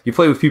playtests. You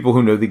play with people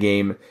who know the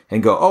game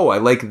and go, oh, I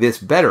like this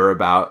better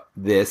about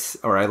this,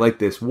 or I like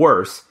this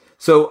worse.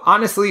 So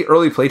honestly,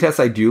 early playtests,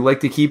 I do like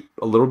to keep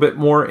a little bit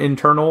more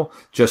internal,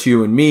 just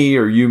you and me,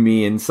 or you,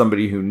 me, and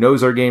somebody who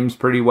knows our games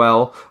pretty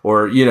well,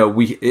 or,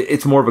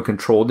 it's more of a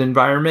controlled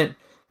environment.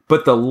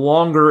 But the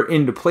longer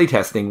into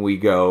playtesting we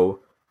go,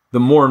 the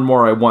more and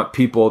more I want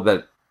people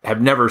that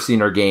have never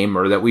seen our game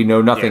or that we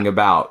know nothing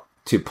about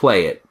to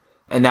play it.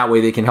 And that way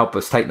they can help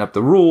us tighten up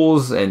the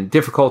rules and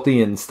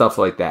difficulty and stuff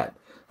like that.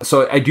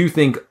 So I do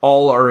think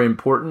all are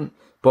important.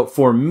 But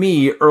for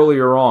me,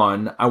 earlier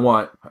on, I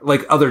want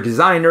like other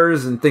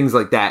designers and things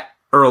like that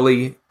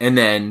early. And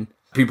then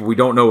people we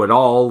don't know at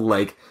all,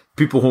 like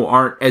people who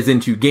aren't as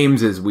into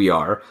games as we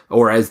are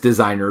or as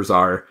designers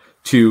are,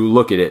 to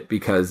look at it,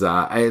 because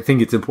I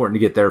think it's important to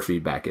get their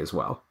feedback as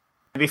well.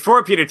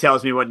 Before Peter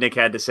tells me what Nick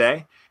had to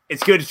say,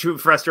 it's good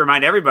for us to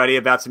remind everybody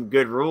about some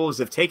good rules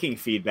of taking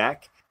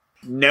feedback.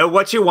 Know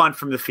what you want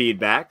from the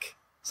feedback.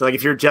 So like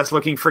if you're just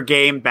looking for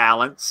game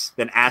balance,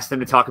 then ask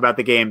them to talk about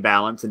the game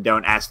balance and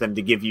don't ask them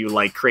to give you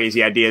like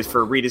crazy ideas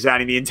for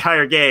redesigning the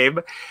entire game.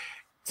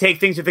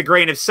 Take things with a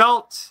grain of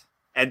salt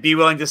and be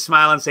willing to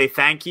smile and say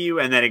thank you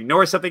and then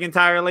ignore something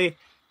entirely,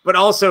 but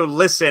also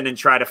listen and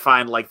try to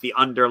find like the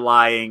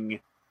underlying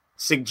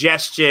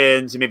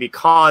suggestions and maybe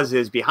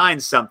causes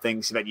behind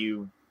something so that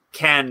you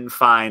can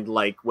find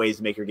like ways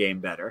to make your game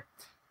better.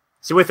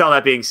 So with all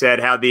that being said,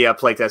 how'd the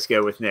playtest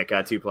go with Nick,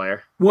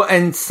 2-player? Well,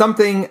 and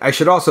something I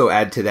should also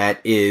add to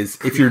that is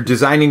if you're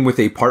designing with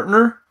a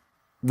partner,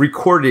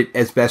 record it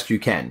as best you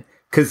can.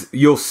 Because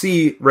you'll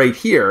see right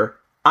here,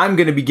 I'm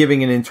going to be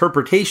giving an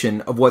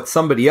interpretation of what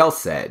somebody else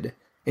said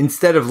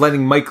instead of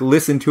letting Mike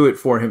listen to it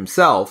for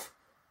himself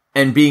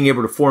and being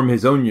able to form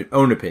his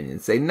own opinion.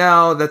 Say,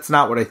 no, that's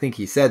not what I think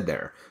he said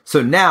there.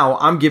 So now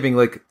I'm giving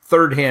like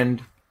third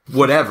hand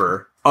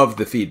whatever of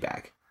the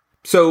feedback.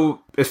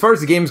 So as far as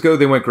the games go,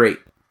 they went great.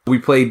 We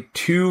played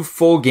 2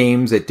 full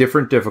games at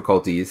different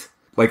difficulties,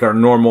 like our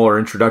normal or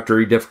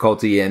introductory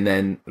difficulty, and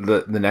then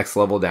the next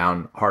level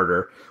down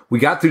harder. We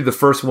got through the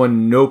first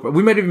one.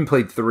 We might have even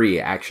played 3,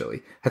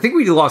 actually. I think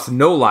we lost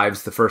no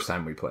lives the first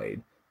time we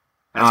played.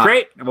 That's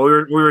great. Well,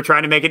 we were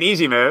trying to make it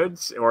easy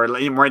modes or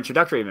more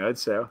introductory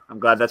modes, so I'm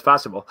glad that's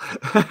possible.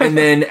 And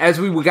then as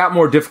we got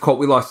more difficult,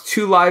 we lost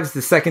 2 lives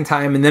the second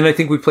time, and then I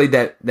think we played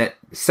that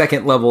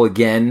second level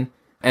again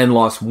and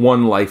lost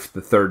 1 life the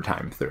third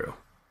time through.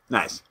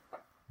 Nice.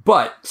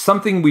 But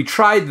something we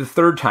tried the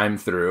third time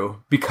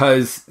through,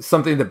 because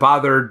something that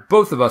bothered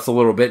both of us a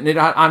little bit, and it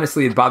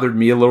honestly had bothered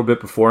me a little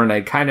bit before, and I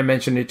kind of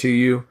mentioned it to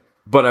you,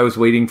 but I was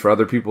waiting for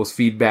other people's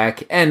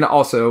feedback, and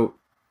also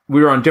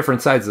we were on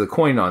different sides of the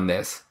coin on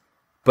this.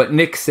 But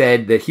Nick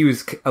said that he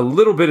was a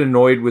little bit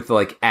annoyed with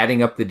like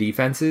adding up the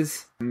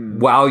defenses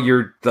while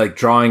you're like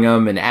drawing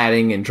them and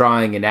adding and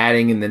drawing and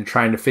adding and then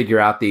trying to figure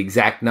out the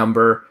exact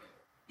number.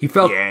 He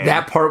felt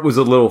that part was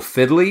a little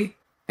fiddly,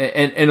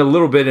 and a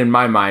little bit in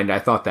my mind, I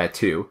thought that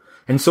too.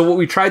 And so what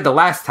we tried the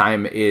last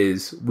time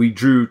is we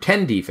drew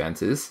 10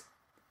 defenses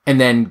and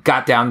then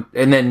got down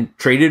and then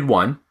traded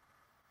 1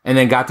 and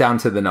then got down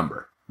to the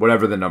number,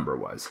 whatever the number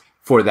was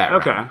for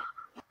that round.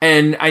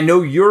 And I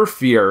know your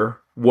fear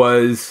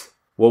was,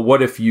 well,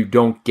 what if you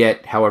don't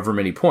get however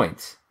many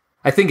points?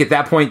 I think at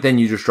that point, then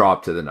you just draw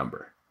up to the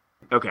number.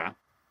 Okay.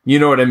 You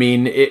know what I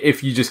mean?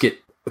 If you just get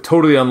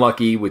totally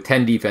unlucky with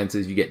 10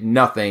 defenses, you get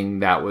nothing,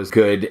 that was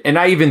good. And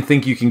I even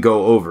think you can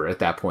go over at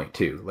that point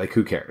too. Like,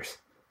 who cares?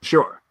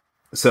 Sure.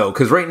 So,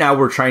 because right now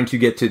we're trying to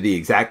get to the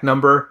exact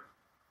number,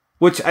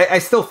 which I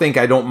still think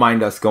I don't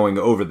mind us going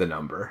over the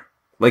number.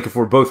 Like if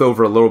we're both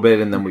over a little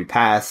bit and then we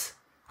pass,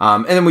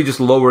 and then we just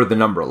lower the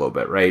number a little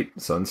bit, right?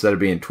 So instead of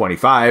being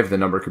 25, the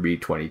number could be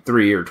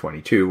 23 or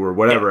 22 or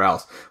whatever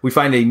else. We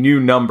find a new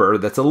number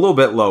that's a little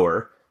bit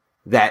lower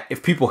that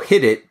if people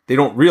hit it, they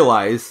don't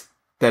realize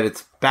that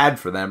it's bad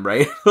for them,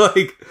 right?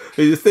 Like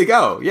they just think,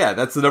 oh yeah,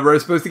 that's the number I'm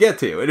supposed to get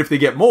to. And if they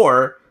get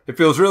more, it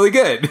feels really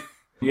good.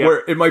 Yeah.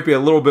 Where it might be a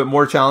little bit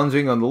more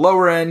challenging on the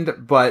lower end,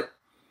 but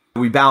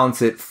we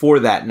balance it for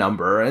that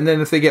number. And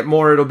then if they get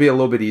more, it'll be a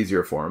little bit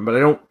easier for them.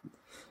 But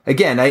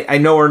I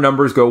know our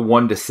numbers go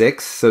 1 to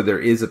 6, so there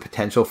is a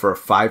potential for a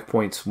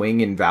 5-point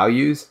swing in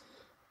values.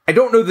 I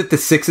don't know that the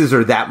 6s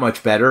are that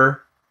much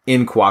better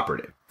in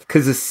cooperative,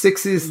 because the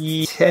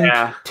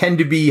 6s tend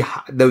to be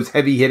those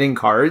heavy hitting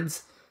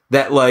cards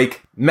that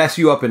like mess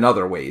you up in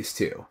other ways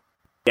too.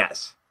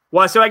 Yes.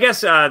 Well, so I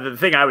guess the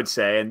thing I would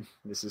say, and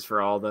this is for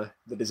all the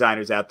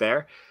designers out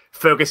there,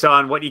 focus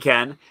on what you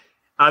can.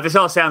 This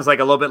all sounds like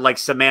a little bit like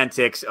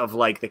semantics of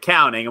like the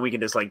counting, and we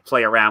can just like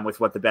play around with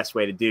what the best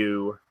way to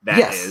do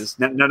that is.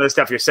 None of the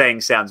stuff you're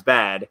saying sounds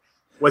bad.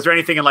 Was there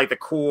anything in like the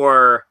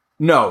core?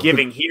 No.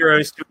 Giving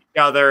heroes to each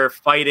other,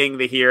 fighting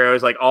the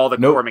heroes, like all the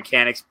core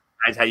mechanics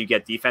besides how you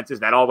get defenses,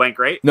 that all went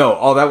great? No,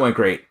 all that went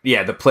great.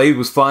 Yeah, the play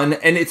was fun,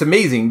 and it's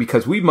amazing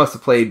because we must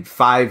have played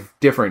 5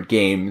 different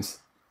games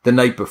the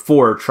night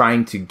before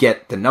trying to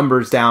get the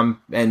numbers down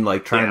and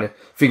like trying to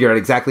figure out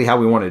exactly how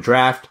we want to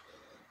draft.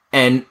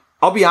 And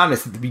I'll be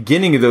honest, at the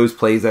beginning of those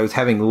plays, I was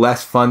having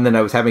less fun than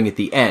I was having at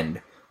the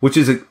end, which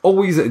is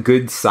always a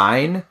good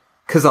sign.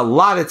 Because a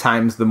lot of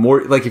times, the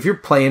more, like if you're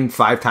playing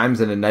 5 times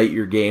in a night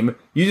your game,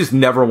 you just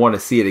never want to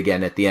see it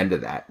again at the end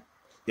of that.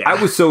 Yeah.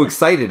 I was so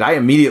excited. I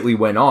immediately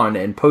went on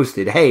and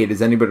posted, hey,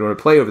 does anybody want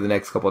to play over the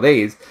next couple of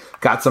days?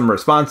 Got some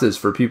responses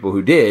for people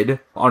who did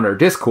on our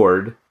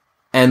Discord,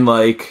 and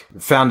like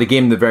found a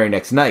game the very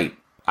next night.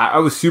 I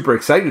was super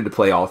excited to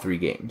play all 3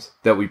 games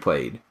that we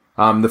played.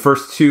 The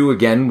first 2,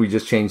 again, we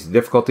just changed the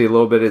difficulty a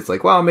little bit. It's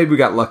like, well, maybe we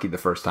got lucky the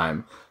first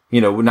time,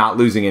 not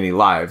losing any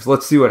lives.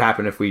 Let's see what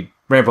happened if we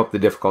ramp up the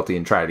difficulty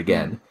and try it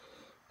again.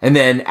 And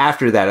then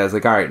after that, I was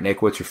like, all right,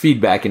 Nick, what's your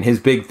feedback? And his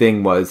big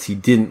thing was he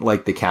didn't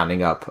like the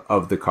counting up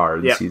of the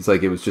cards. Yep. He's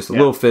like, it was just a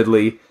little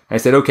fiddly. And I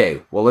said,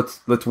 okay, well,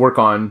 let's work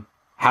on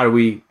how do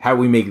we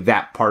make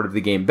that part of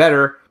the game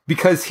better?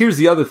 Because here's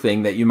the other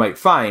thing that you might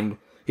find.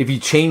 If you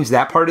change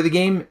that part of the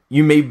game,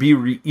 you may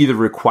be either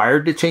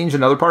required to change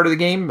another part of the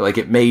game. Like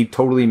it may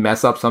totally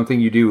mess up something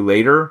you do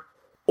later.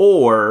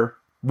 Or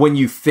when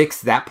you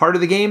fix that part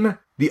of the game,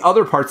 the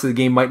other parts of the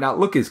game might not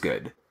look as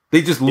good.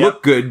 They just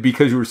look good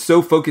because you were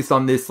so focused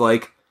on this,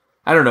 like,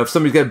 I don't know, if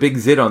somebody's got a big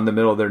zit on the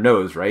middle of their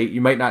nose, right?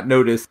 You might not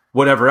notice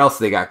whatever else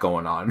they got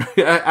going on.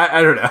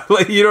 I don't know.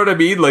 Like, you know what I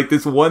mean? Like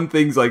this one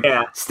thing's like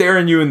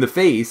staring you in the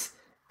face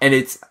and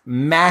it's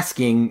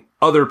masking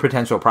other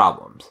potential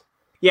problems.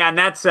 Yeah, and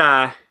that's,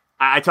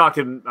 I talked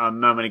a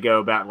moment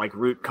ago about like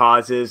root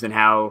causes and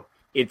how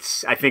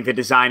it's, I think, the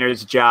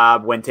designer's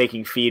job when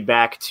taking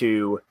feedback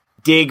to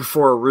dig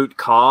for a root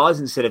cause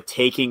instead of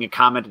taking a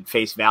comment at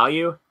face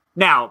value.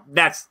 Now,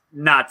 that's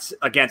not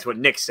against what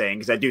Nick's saying,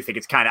 because I do think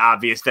it's kind of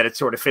obvious that it's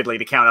sort of fiddly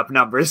to count up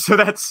numbers. So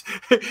it's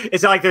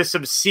not like there's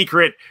some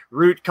secret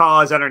root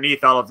cause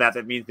underneath all of that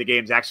means the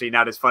game's actually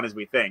not as fun as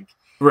we think.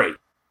 Right.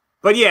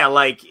 But yeah,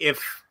 like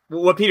if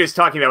what Peter's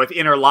talking about with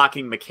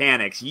interlocking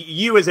mechanics,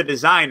 you as a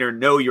designer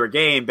know your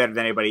game better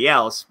than anybody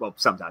else. Well,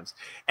 sometimes.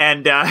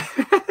 And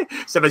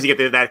sometimes you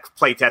get that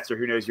play tester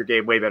who knows your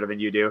game way better than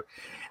you do.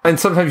 And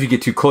sometimes you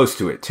get too close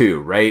to it too,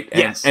 right?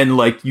 And, yes. And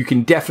like you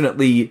can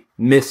definitely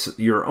miss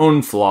your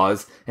own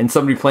flaws, and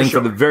somebody playing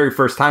for the very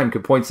first time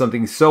could point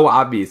something so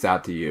obvious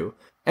out to you.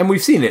 And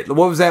we've seen it.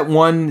 What was that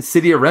one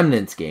City of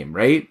Remnants game,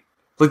 right?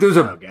 Like there was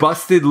a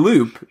busted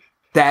loop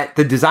that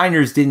the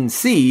designers didn't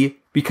see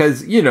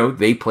because,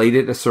 they played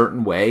it a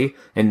certain way,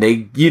 and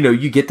they,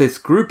 you get this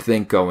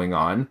groupthink going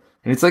on.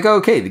 And it's like,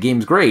 okay, the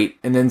game's great.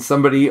 And then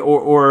somebody,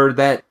 or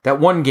that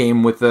one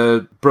game with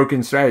the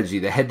broken strategy,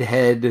 the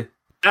head-to-head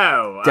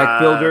deck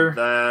builder,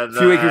 the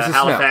Few Acres of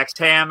Halifax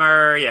Snow.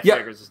 Hammer, Few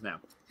Acres of Snow.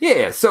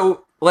 Yeah,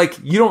 so like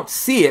you don't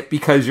see it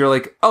because you're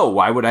like, oh,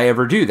 why would I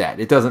ever do that?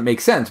 It doesn't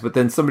make sense. But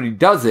then somebody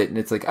does it, and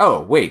it's like,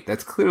 oh, wait,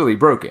 that's clearly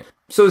broken.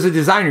 So as a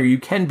designer, you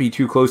can be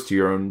too close to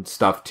your own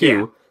stuff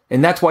too,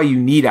 and that's why you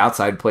need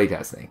outside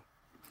playtesting.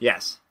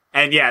 Yes.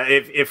 And yeah,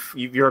 if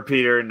you're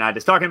Peter and I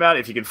just talking about it,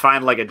 if you can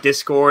find like a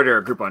Discord or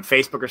a group on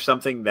Facebook or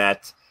something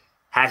that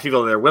has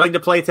people that are willing to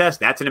play test,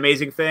 that's an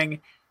amazing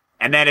thing.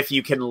 And then if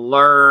you can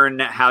learn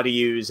how to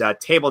use a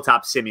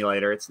Tabletop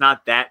Simulator, it's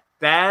not that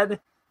bad.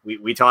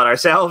 We taught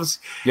ourselves.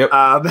 Yep.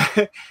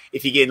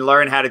 If you can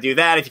learn how to do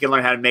that, if you can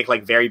learn how to make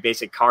like very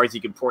basic cards you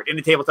can port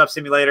into Tabletop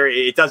Simulator,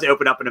 it does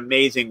open up an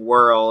amazing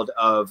world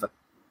of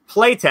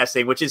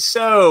playtesting, which is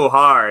so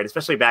hard,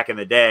 especially back in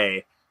the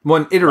day.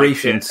 One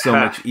iteration so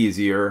much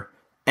easier,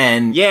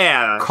 and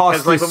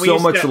cost is so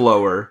much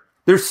lower.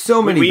 There's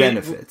so many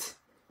benefits.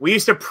 We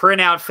used to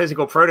print out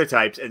physical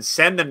prototypes and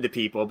send them to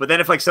people, but then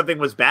if like something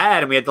was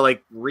bad and we had to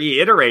like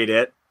reiterate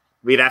it,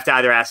 we'd have to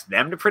either ask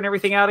them to print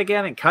everything out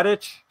again and cut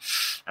it.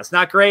 That's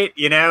not great,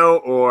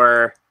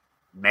 or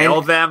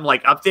mail them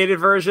like updated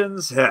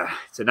versions.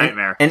 It's a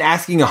nightmare. And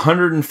asking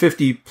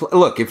 150.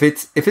 Look, if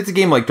it's a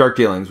game like Dark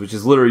Dealings, which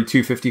is literally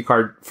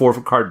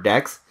 4 card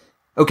decks,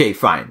 okay,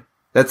 fine.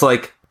 That's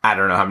like, I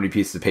don't know how many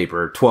pieces of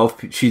paper,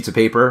 12 sheets of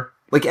paper.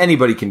 Like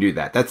anybody can do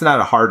that. That's not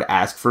a hard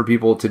ask for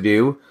people to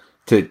do,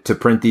 to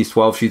print these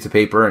 12 sheets of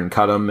paper and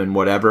cut them and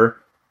whatever.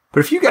 But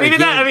if you got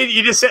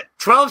you just said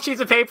 12 sheets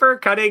of paper,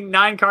 cutting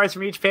 9 cards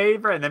from each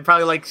paper, and then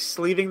probably like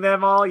sleeving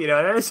them all.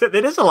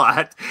 That is a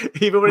lot,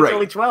 even when it's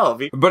only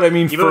 12. But I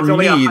mean, for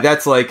me,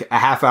 that's like a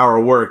half hour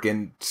work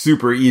and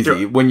super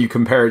easy when you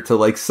compare it to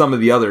like some of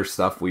the other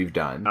stuff we've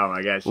done. Oh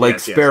my gosh. Like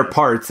spare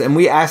parts. And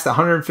we asked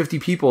 150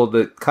 people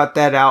to cut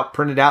that out,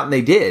 print it out, and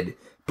they did.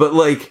 But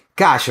like,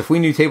 gosh, if we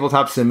knew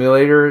Tabletop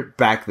Simulator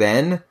back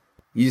then,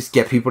 you just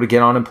get people to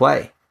get on and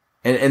play.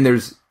 And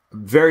there's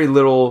very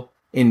little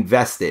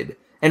invested.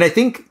 And I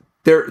think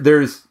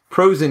there's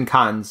pros and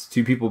cons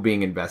to people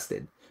being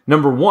invested.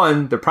 Number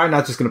one, they're probably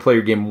not just going to play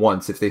your game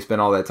once if they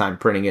spend all that time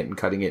printing it and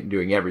cutting it and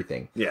doing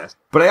everything. Yes.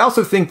 But I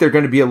also think they're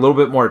going to be a little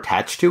bit more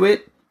attached to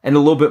it and a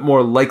little bit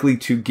more likely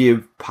to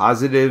give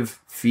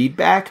positive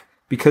feedback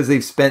because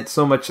they've spent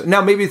so much.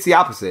 Now, maybe it's the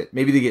opposite.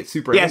 Maybe they get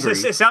super angry.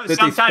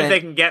 Sometimes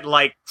they can get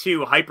like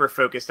too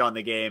hyper-focused on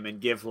the game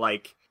and give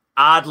like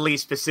oddly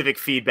specific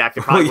feedback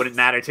that probably wouldn't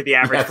matter to the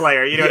average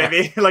player. You know what I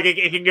mean? Like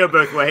it can go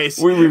both ways.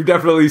 We've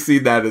definitely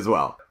seen that as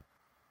well.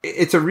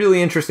 It's a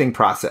really interesting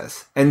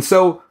process. And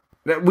so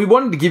We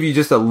wanted to give you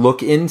just a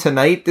look in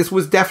tonight. This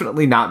was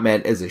definitely not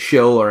meant as a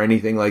shill or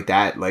anything like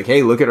that. Like,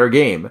 hey, look at our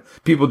game.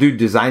 People do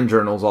design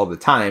journals all the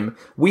time.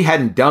 We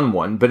hadn't done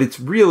one, but it's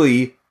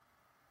really,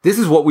 this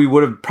is what we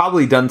would have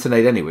probably done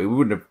tonight anyway. We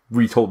wouldn't have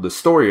retold the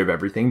story of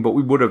everything, but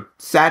we would have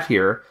sat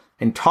here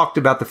and talked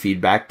about the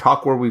feedback,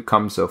 talk where we've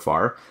come so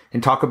far,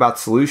 and talk about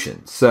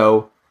solutions.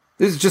 So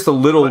this is just a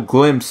little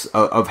glimpse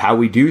of how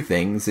we do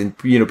things. And,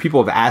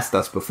 people have asked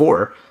us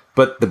before,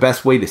 but the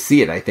best way to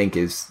see it, I think,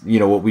 is,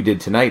 what we did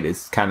tonight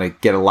is kind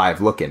of get a live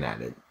look in at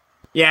it.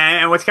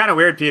 Yeah, and what's kind of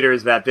weird, Peter,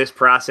 is that this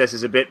process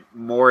is a bit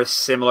more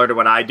similar to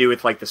what I do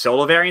with, like, the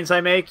solo variants I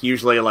make.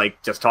 Usually,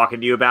 like, just talking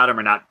to you about them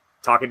or not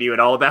talking to you at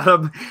all about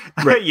them,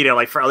 right.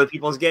 Like, for other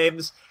people's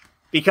games.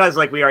 Because,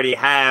 like, we already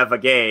have a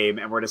game,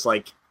 and we're just,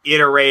 like,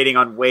 iterating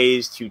on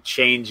ways to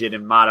change it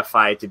and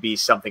modify it to be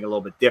something a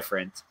little bit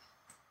different.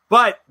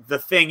 But the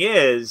thing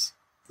is,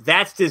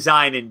 that's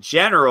design in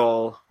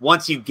general.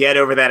 Once you get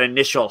over that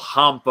initial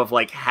hump of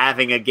like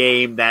having a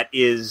game that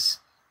is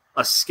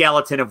a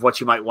skeleton of what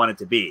you might want it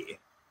to be,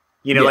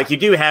 like you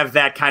do have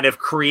that kind of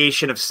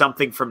creation of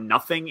something from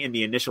nothing in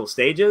the initial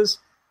stages,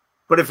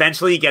 but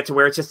eventually you get to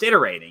where it's just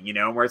iterating,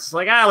 where it's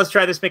like, let's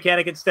try this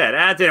mechanic instead.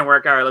 It didn't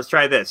work. All right, let's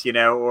try this,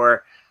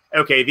 or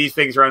okay, these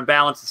things are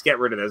unbalanced. Let's get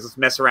rid of those. Let's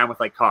mess around with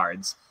like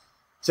cards.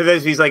 So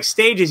there's these like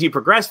stages you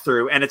progress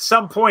through, and at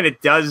some point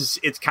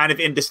it's kind of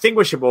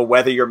indistinguishable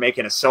whether you're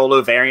making a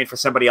solo variant for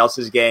somebody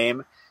else's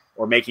game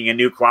or making a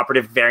new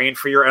cooperative variant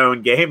for your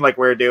own game like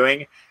we're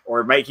doing,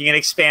 or making an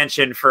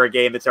expansion for a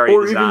game that's already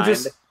designed. Or even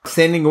just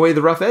sanding away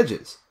the rough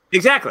edges.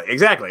 Exactly.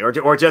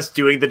 Or just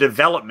doing the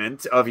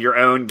development of your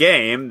own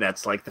game.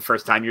 That's like the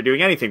first time you're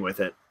doing anything with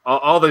it.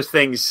 All those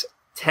things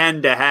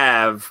tend to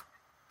have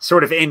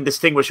sort of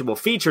indistinguishable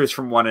features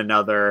from one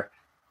another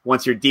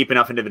once you're deep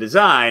enough into the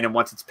design, and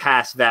once it's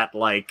past that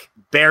like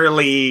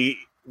barely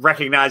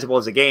recognizable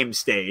as a game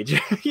stage,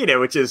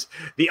 which is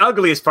the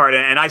ugliest part,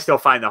 and I still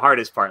find the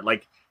hardest part.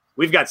 Like,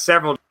 we've got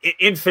several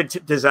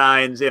infant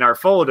designs in our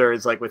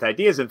folders, like with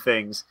ideas and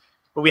things,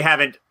 but we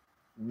haven't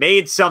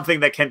made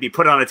something that can be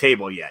put on a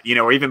table yet,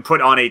 or even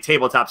put on a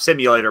tabletop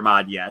simulator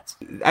mod yet.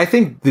 I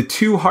think the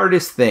two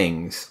hardest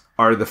things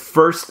are the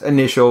first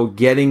initial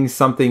getting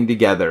something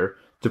together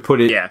to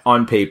put it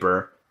on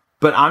paper.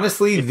 But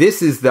honestly,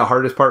 this is the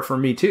hardest part for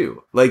me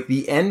too. Like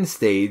the end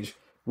stage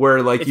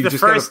where like you just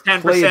got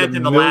to play it a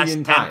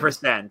million times. It's the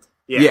first 10% and the last 10%.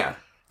 Yeah.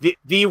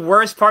 The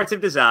worst parts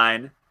of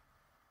design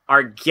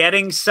are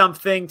getting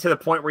something to the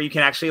point where you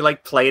can actually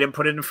like play it and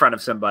put it in front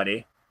of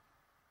somebody.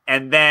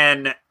 And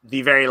then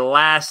the very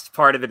last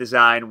part of the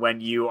design,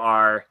 when you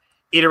are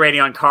iterating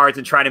on cards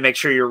and trying to make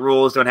sure your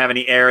rules don't have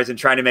any errors and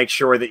trying to make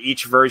sure that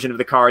each version of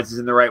the cards is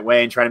in the right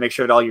way and trying to make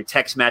sure that all your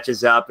text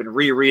matches up and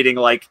rereading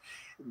like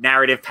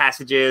narrative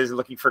passages and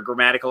looking for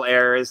grammatical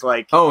errors,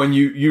 like and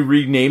you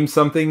rename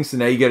something, so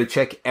now you got to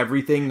check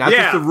everything, not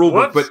just the rule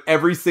book, but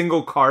every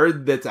single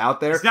card that's out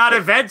there. It's not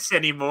events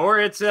anymore.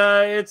 It's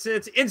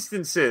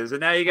instances,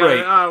 and now you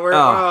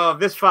got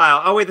this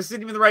file. Oh wait, this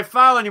isn't even the right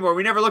file anymore.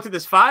 We never looked at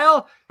this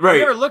file. Right, we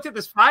never looked at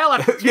this file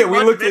after 2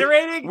 months of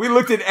iterating. We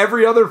looked at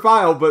every other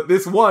file, but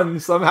this one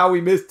somehow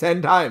we missed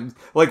 10 times.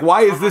 Like,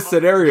 why is this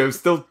scenario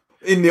still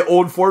in the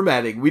old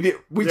formatting? We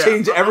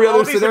changed every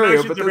other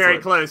scenario, but these are very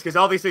close because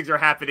all these things are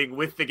happening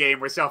with the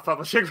game we're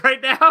self-publishing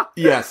right now.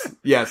 Yes,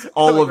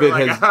 all of it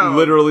has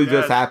literally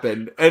just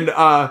happened. And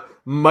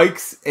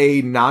Mike's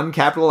a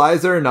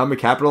non-capitalizer and I'm a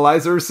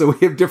capitalizer, so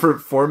we have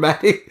different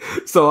formatting.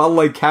 So I'll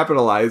like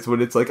capitalize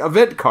when it's like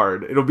event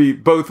card. It'll be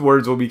both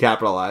words will be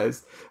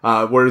capitalized.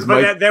 Whereas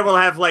Mike, then we'll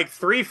have like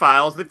 3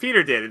 files that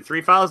Peter did and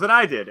 3 files that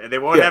I did, and they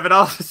won't have it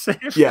all the same.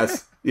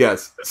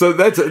 Yes. So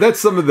that's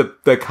some of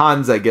the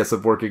cons, I guess,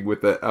 of working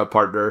with a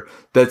partner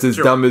that's as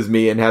dumb as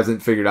me and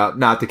hasn't figured out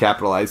not to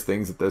capitalize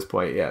things at this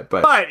point yet.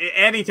 But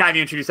anytime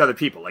you introduce other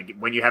people, like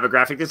when you have a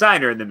graphic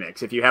designer in the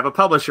mix, if you have a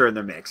publisher in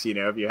the mix,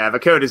 if you have a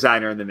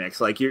co-designer in the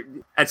mix, like you're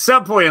at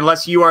some point,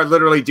 unless you are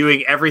literally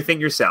doing everything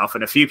yourself,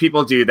 and a few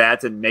people do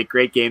that and make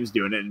great games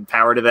doing it, and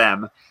power to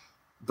them.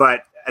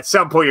 But at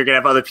some point, you're going to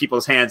have other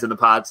people's hands in the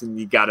pots, and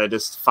you got to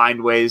just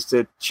find ways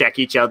to check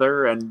each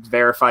other and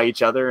verify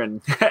each other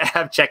and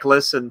have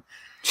checklists and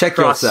check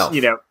yourself.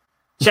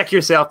 Check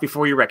yourself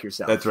before you wreck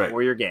yourself. That's right.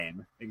 Before your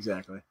game.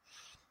 Exactly.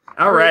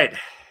 All right.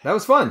 That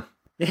was fun.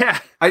 Yeah.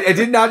 I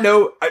did not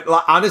know.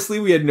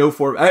 Honestly, we had no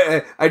form.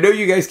 I know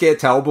you guys can't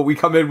tell, but we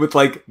come in with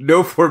like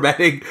no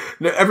formatting.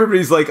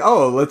 Everybody's like,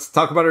 oh, let's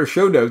talk about our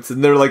show notes.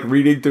 And they're like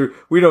reading through.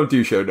 We don't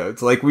do show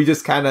notes. Like we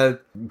just kind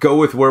of go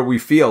with where we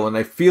feel. And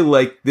I feel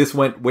like this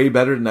went way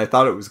better than I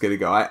thought it was going to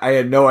go. I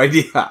had no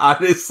idea,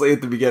 honestly,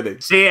 at the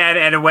beginning. See,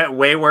 and it went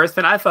way worse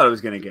than I thought it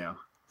was going to go.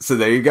 So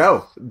there you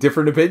go.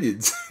 Different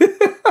opinions.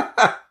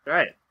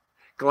 Right.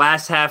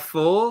 Glass half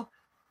full.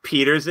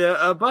 Peter's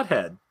a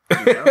butthead.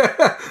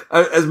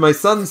 As my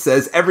son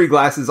says, every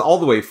glass is all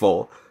the way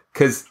full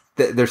because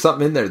there's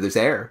something in there. There's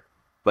air,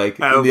 like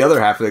in the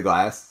other half of the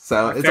glass.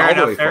 So it's all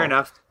the way full. Fair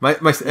enough. My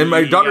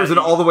daughter's in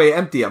all the way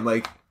empty. I'm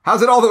like,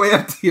 how's it all the way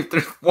empty if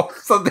there's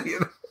something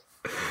in it?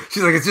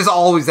 She's like, it's just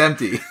always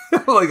empty.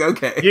 I'm like,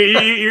 okay.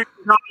 You're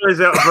not as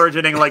a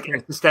burgeoning like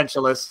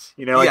existentialist,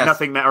 like Yes.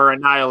 nothing or a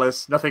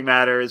nihilist. Nothing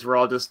matters. We're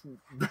all just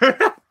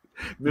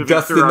moving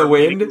Dust through in the our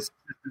wind? meanings.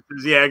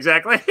 Yeah,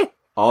 exactly.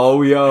 All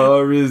we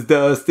are is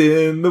dust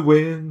in the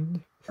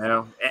wind.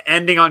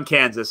 Ending on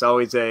Kansas.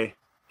 Always a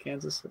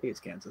Kansas. I think it's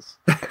Kansas.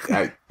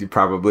 You're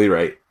probably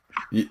right.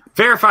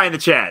 Verify in the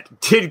chat.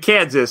 Did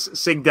Kansas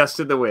sing "Dust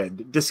in the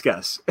Wind"?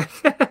 Discuss.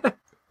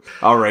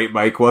 All right,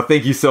 Mike. Well,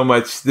 thank you so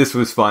much. This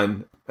was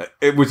fun.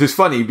 Which is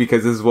funny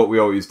because this is what we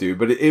always do.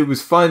 But it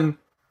was fun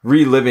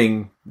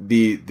reliving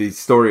the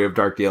story of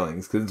Dark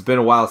Dealings because it's been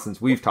a while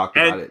since we've talked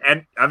about it.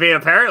 And I mean,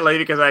 apparently,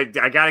 because I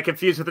got it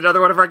confused with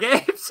another one of our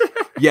games.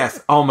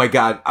 Yes. Oh my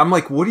God. I'm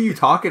like, what are you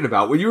talking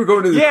about? When you were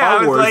going to the Yeah, Car I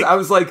was Wars, like- I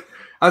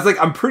was like,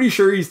 I'm pretty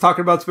sure he's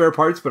talking about spare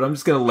parts, but I'm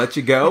just gonna let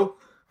you go.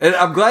 And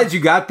I'm glad you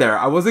got there.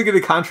 I wasn't gonna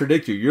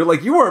contradict you. You're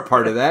like, you weren't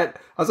part of that.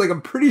 I was like,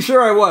 I'm pretty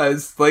sure I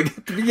was. Like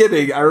at the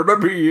beginning, I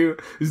remember you.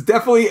 It was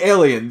definitely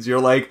aliens.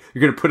 You're like, you're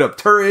gonna put up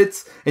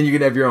turrets, and you're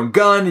gonna have your own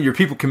gun, and your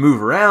people can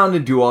move around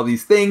and do all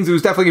these things. It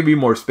was definitely gonna be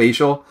more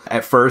spatial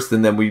at first,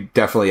 and then we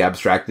definitely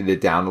abstracted it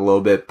down a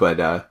little bit. But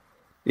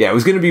yeah, it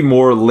was gonna be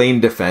more lane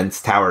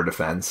defense, tower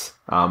defense,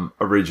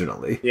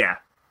 originally. Yeah.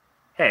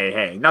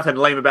 Hey, nothing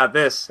lame about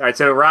this. All right,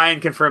 so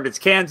Ryan confirmed it's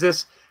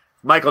Kansas.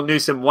 Michael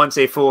Newsom wants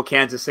a full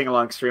Kansas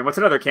sing-along stream. What's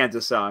another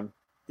Kansas song?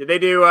 Did they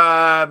do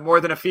More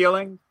Than a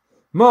Feeling?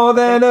 More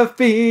than a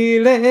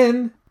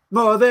feeling.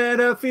 More than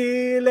a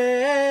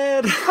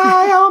feeling.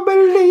 I am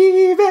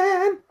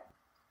believing.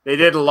 They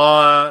did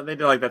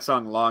like that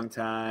song Long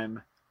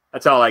Time.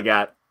 That's all I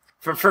got.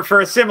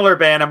 For a similar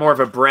band, I'm more of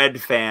a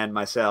Bread fan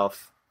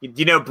myself. Do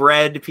you know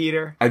Bread,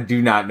 Peter? I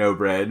do not know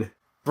Bread.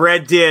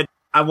 Bread did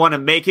I Want to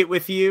Make It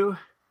With You.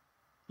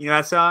 You know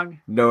that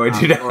song? No, I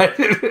do not.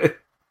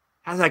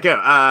 How's that go?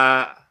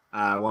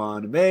 I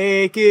want to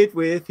make it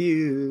with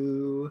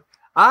you.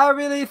 I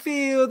really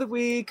feel that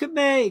we could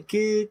make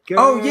it, girl.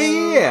 Oh,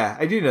 yeah.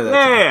 I do know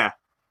that song.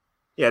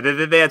 Yeah,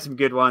 they had some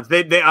good ones.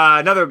 They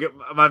another good,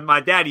 my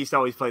dad used to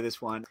always play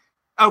this one.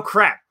 Oh,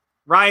 crap.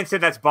 Ryan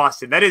said that's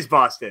Boston. That is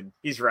Boston.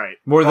 He's right.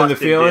 More Than a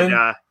Boston Feeling?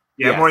 Did,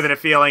 Yes. More Than a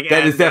Feeling.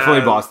 That is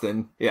definitely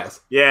Boston. Yes.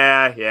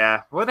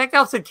 Yeah. What the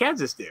hell did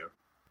Kansas do?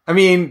 I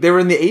mean, they were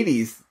in the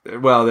 80s.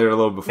 Well, they were a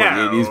little before the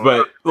 80s,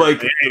 but like,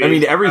 the I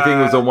mean, 80s, everything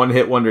was a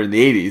one-hit wonder in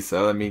the 80s.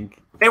 So, I mean,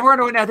 They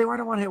weren't a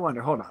one-hit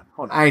wonder. Hold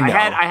on. I know.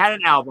 I had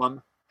an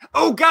album.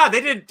 Oh, God,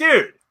 they did.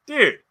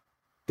 Dude.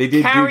 they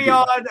did Carry do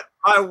On,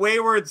 My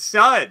Wayward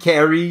Son.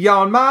 Carry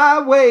on,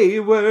 my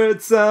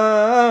wayward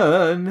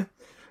son.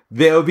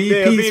 There'll be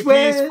peace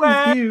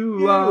when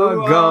you are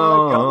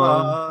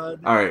gone.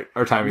 All right,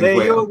 our timing's Lay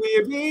way your off.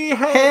 weary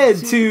Head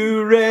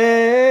to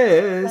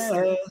rest.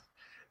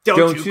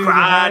 Don't you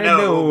cry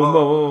no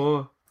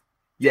more.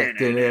 Yeah.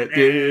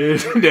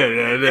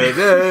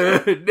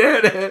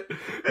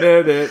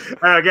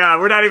 Oh God,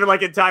 we're not even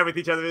like in time with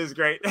each other. This is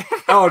great.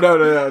 Oh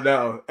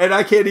no. And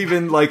I can't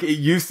even like, it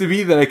used to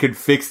be that I could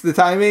fix the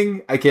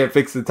timing. I can't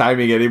fix the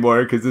timing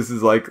anymore because this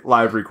is like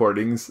live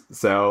recordings.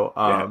 So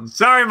Yeah.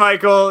 Sorry,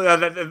 Michael.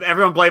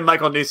 Everyone blame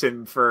Michael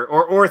Newsom for,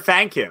 or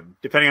thank him,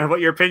 depending on what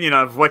your opinion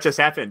of what just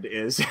happened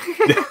is.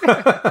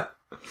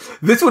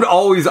 this would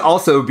always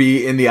also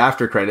be in the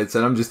after credits,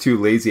 and I'm just too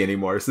lazy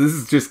anymore. So this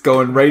is just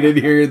going right in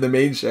here in the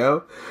main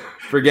show.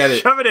 Forget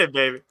it. Shove it in,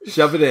 baby.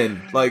 Shove it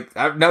in. Like,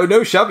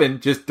 no shoving.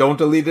 Just don't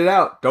delete it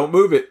out. Don't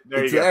move it.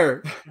 There It's you go.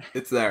 there.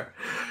 It's there.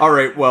 All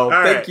right. Well, All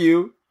thank right.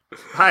 you.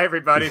 Hi,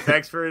 everybody.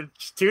 Thanks for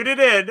tuning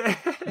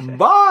in.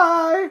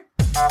 Bye.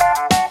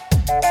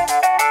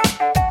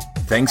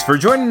 Thanks for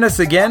joining us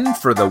again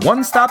for the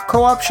One Stop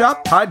Co-op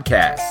Shop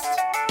podcast.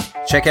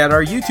 Check out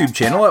our YouTube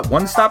channel at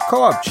One Stop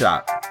Co-op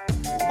Shop.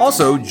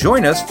 Also,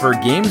 join us for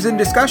games and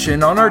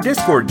discussion on our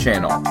Discord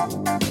channel.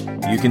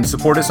 You can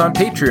support us on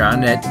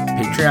Patreon at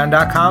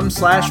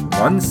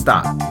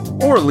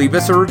patreon.com/onestop or leave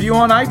us a review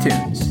on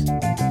iTunes.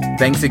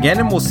 Thanks again,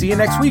 and we'll see you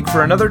next week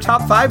for another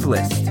Top 5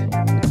 list.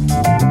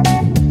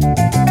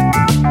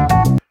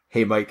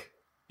 Hey, Mike.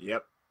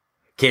 Yep.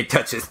 Can't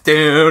touch this.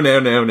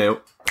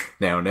 No.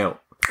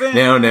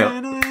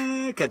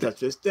 Can't touch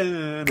this.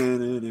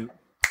 Too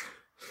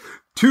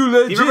You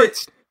remember- legit.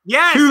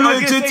 Yes. Too I was gonna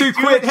legit say, to too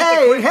quit. legit to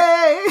Hey, quit.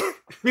 hey.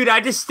 Dude, I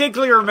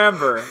distinctly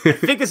remember. I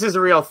think this is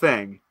a real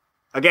thing.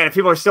 Again, if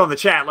people are still in the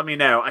chat, let me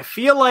know. I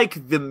feel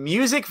like the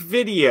music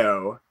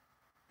video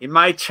in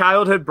my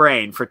childhood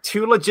brain for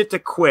Too Legit to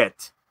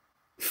Quit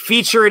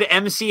featured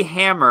MC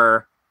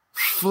Hammer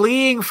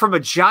fleeing from a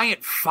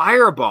giant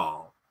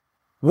fireball.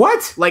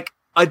 What? Like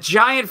a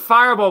giant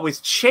fireball was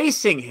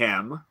chasing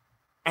him,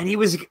 and he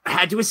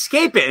had to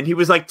escape it, and he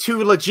was like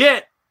too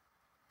legit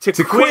to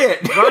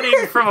quit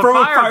running from a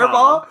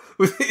fireball.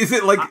 Is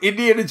it like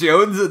Indiana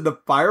Jones and the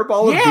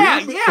fireball? of Yeah,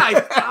 doom?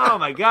 oh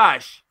my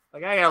gosh!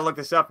 Like I gotta look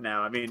this up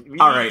now. I mean,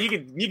 All right. you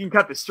can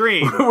cut the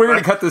stream. We're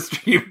gonna cut the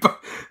stream.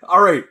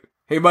 All right.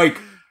 Hey, Mike.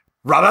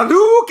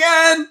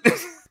 Radadooken!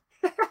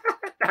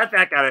 Not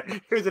that kind of.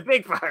 It was a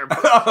big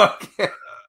fireball. Okay.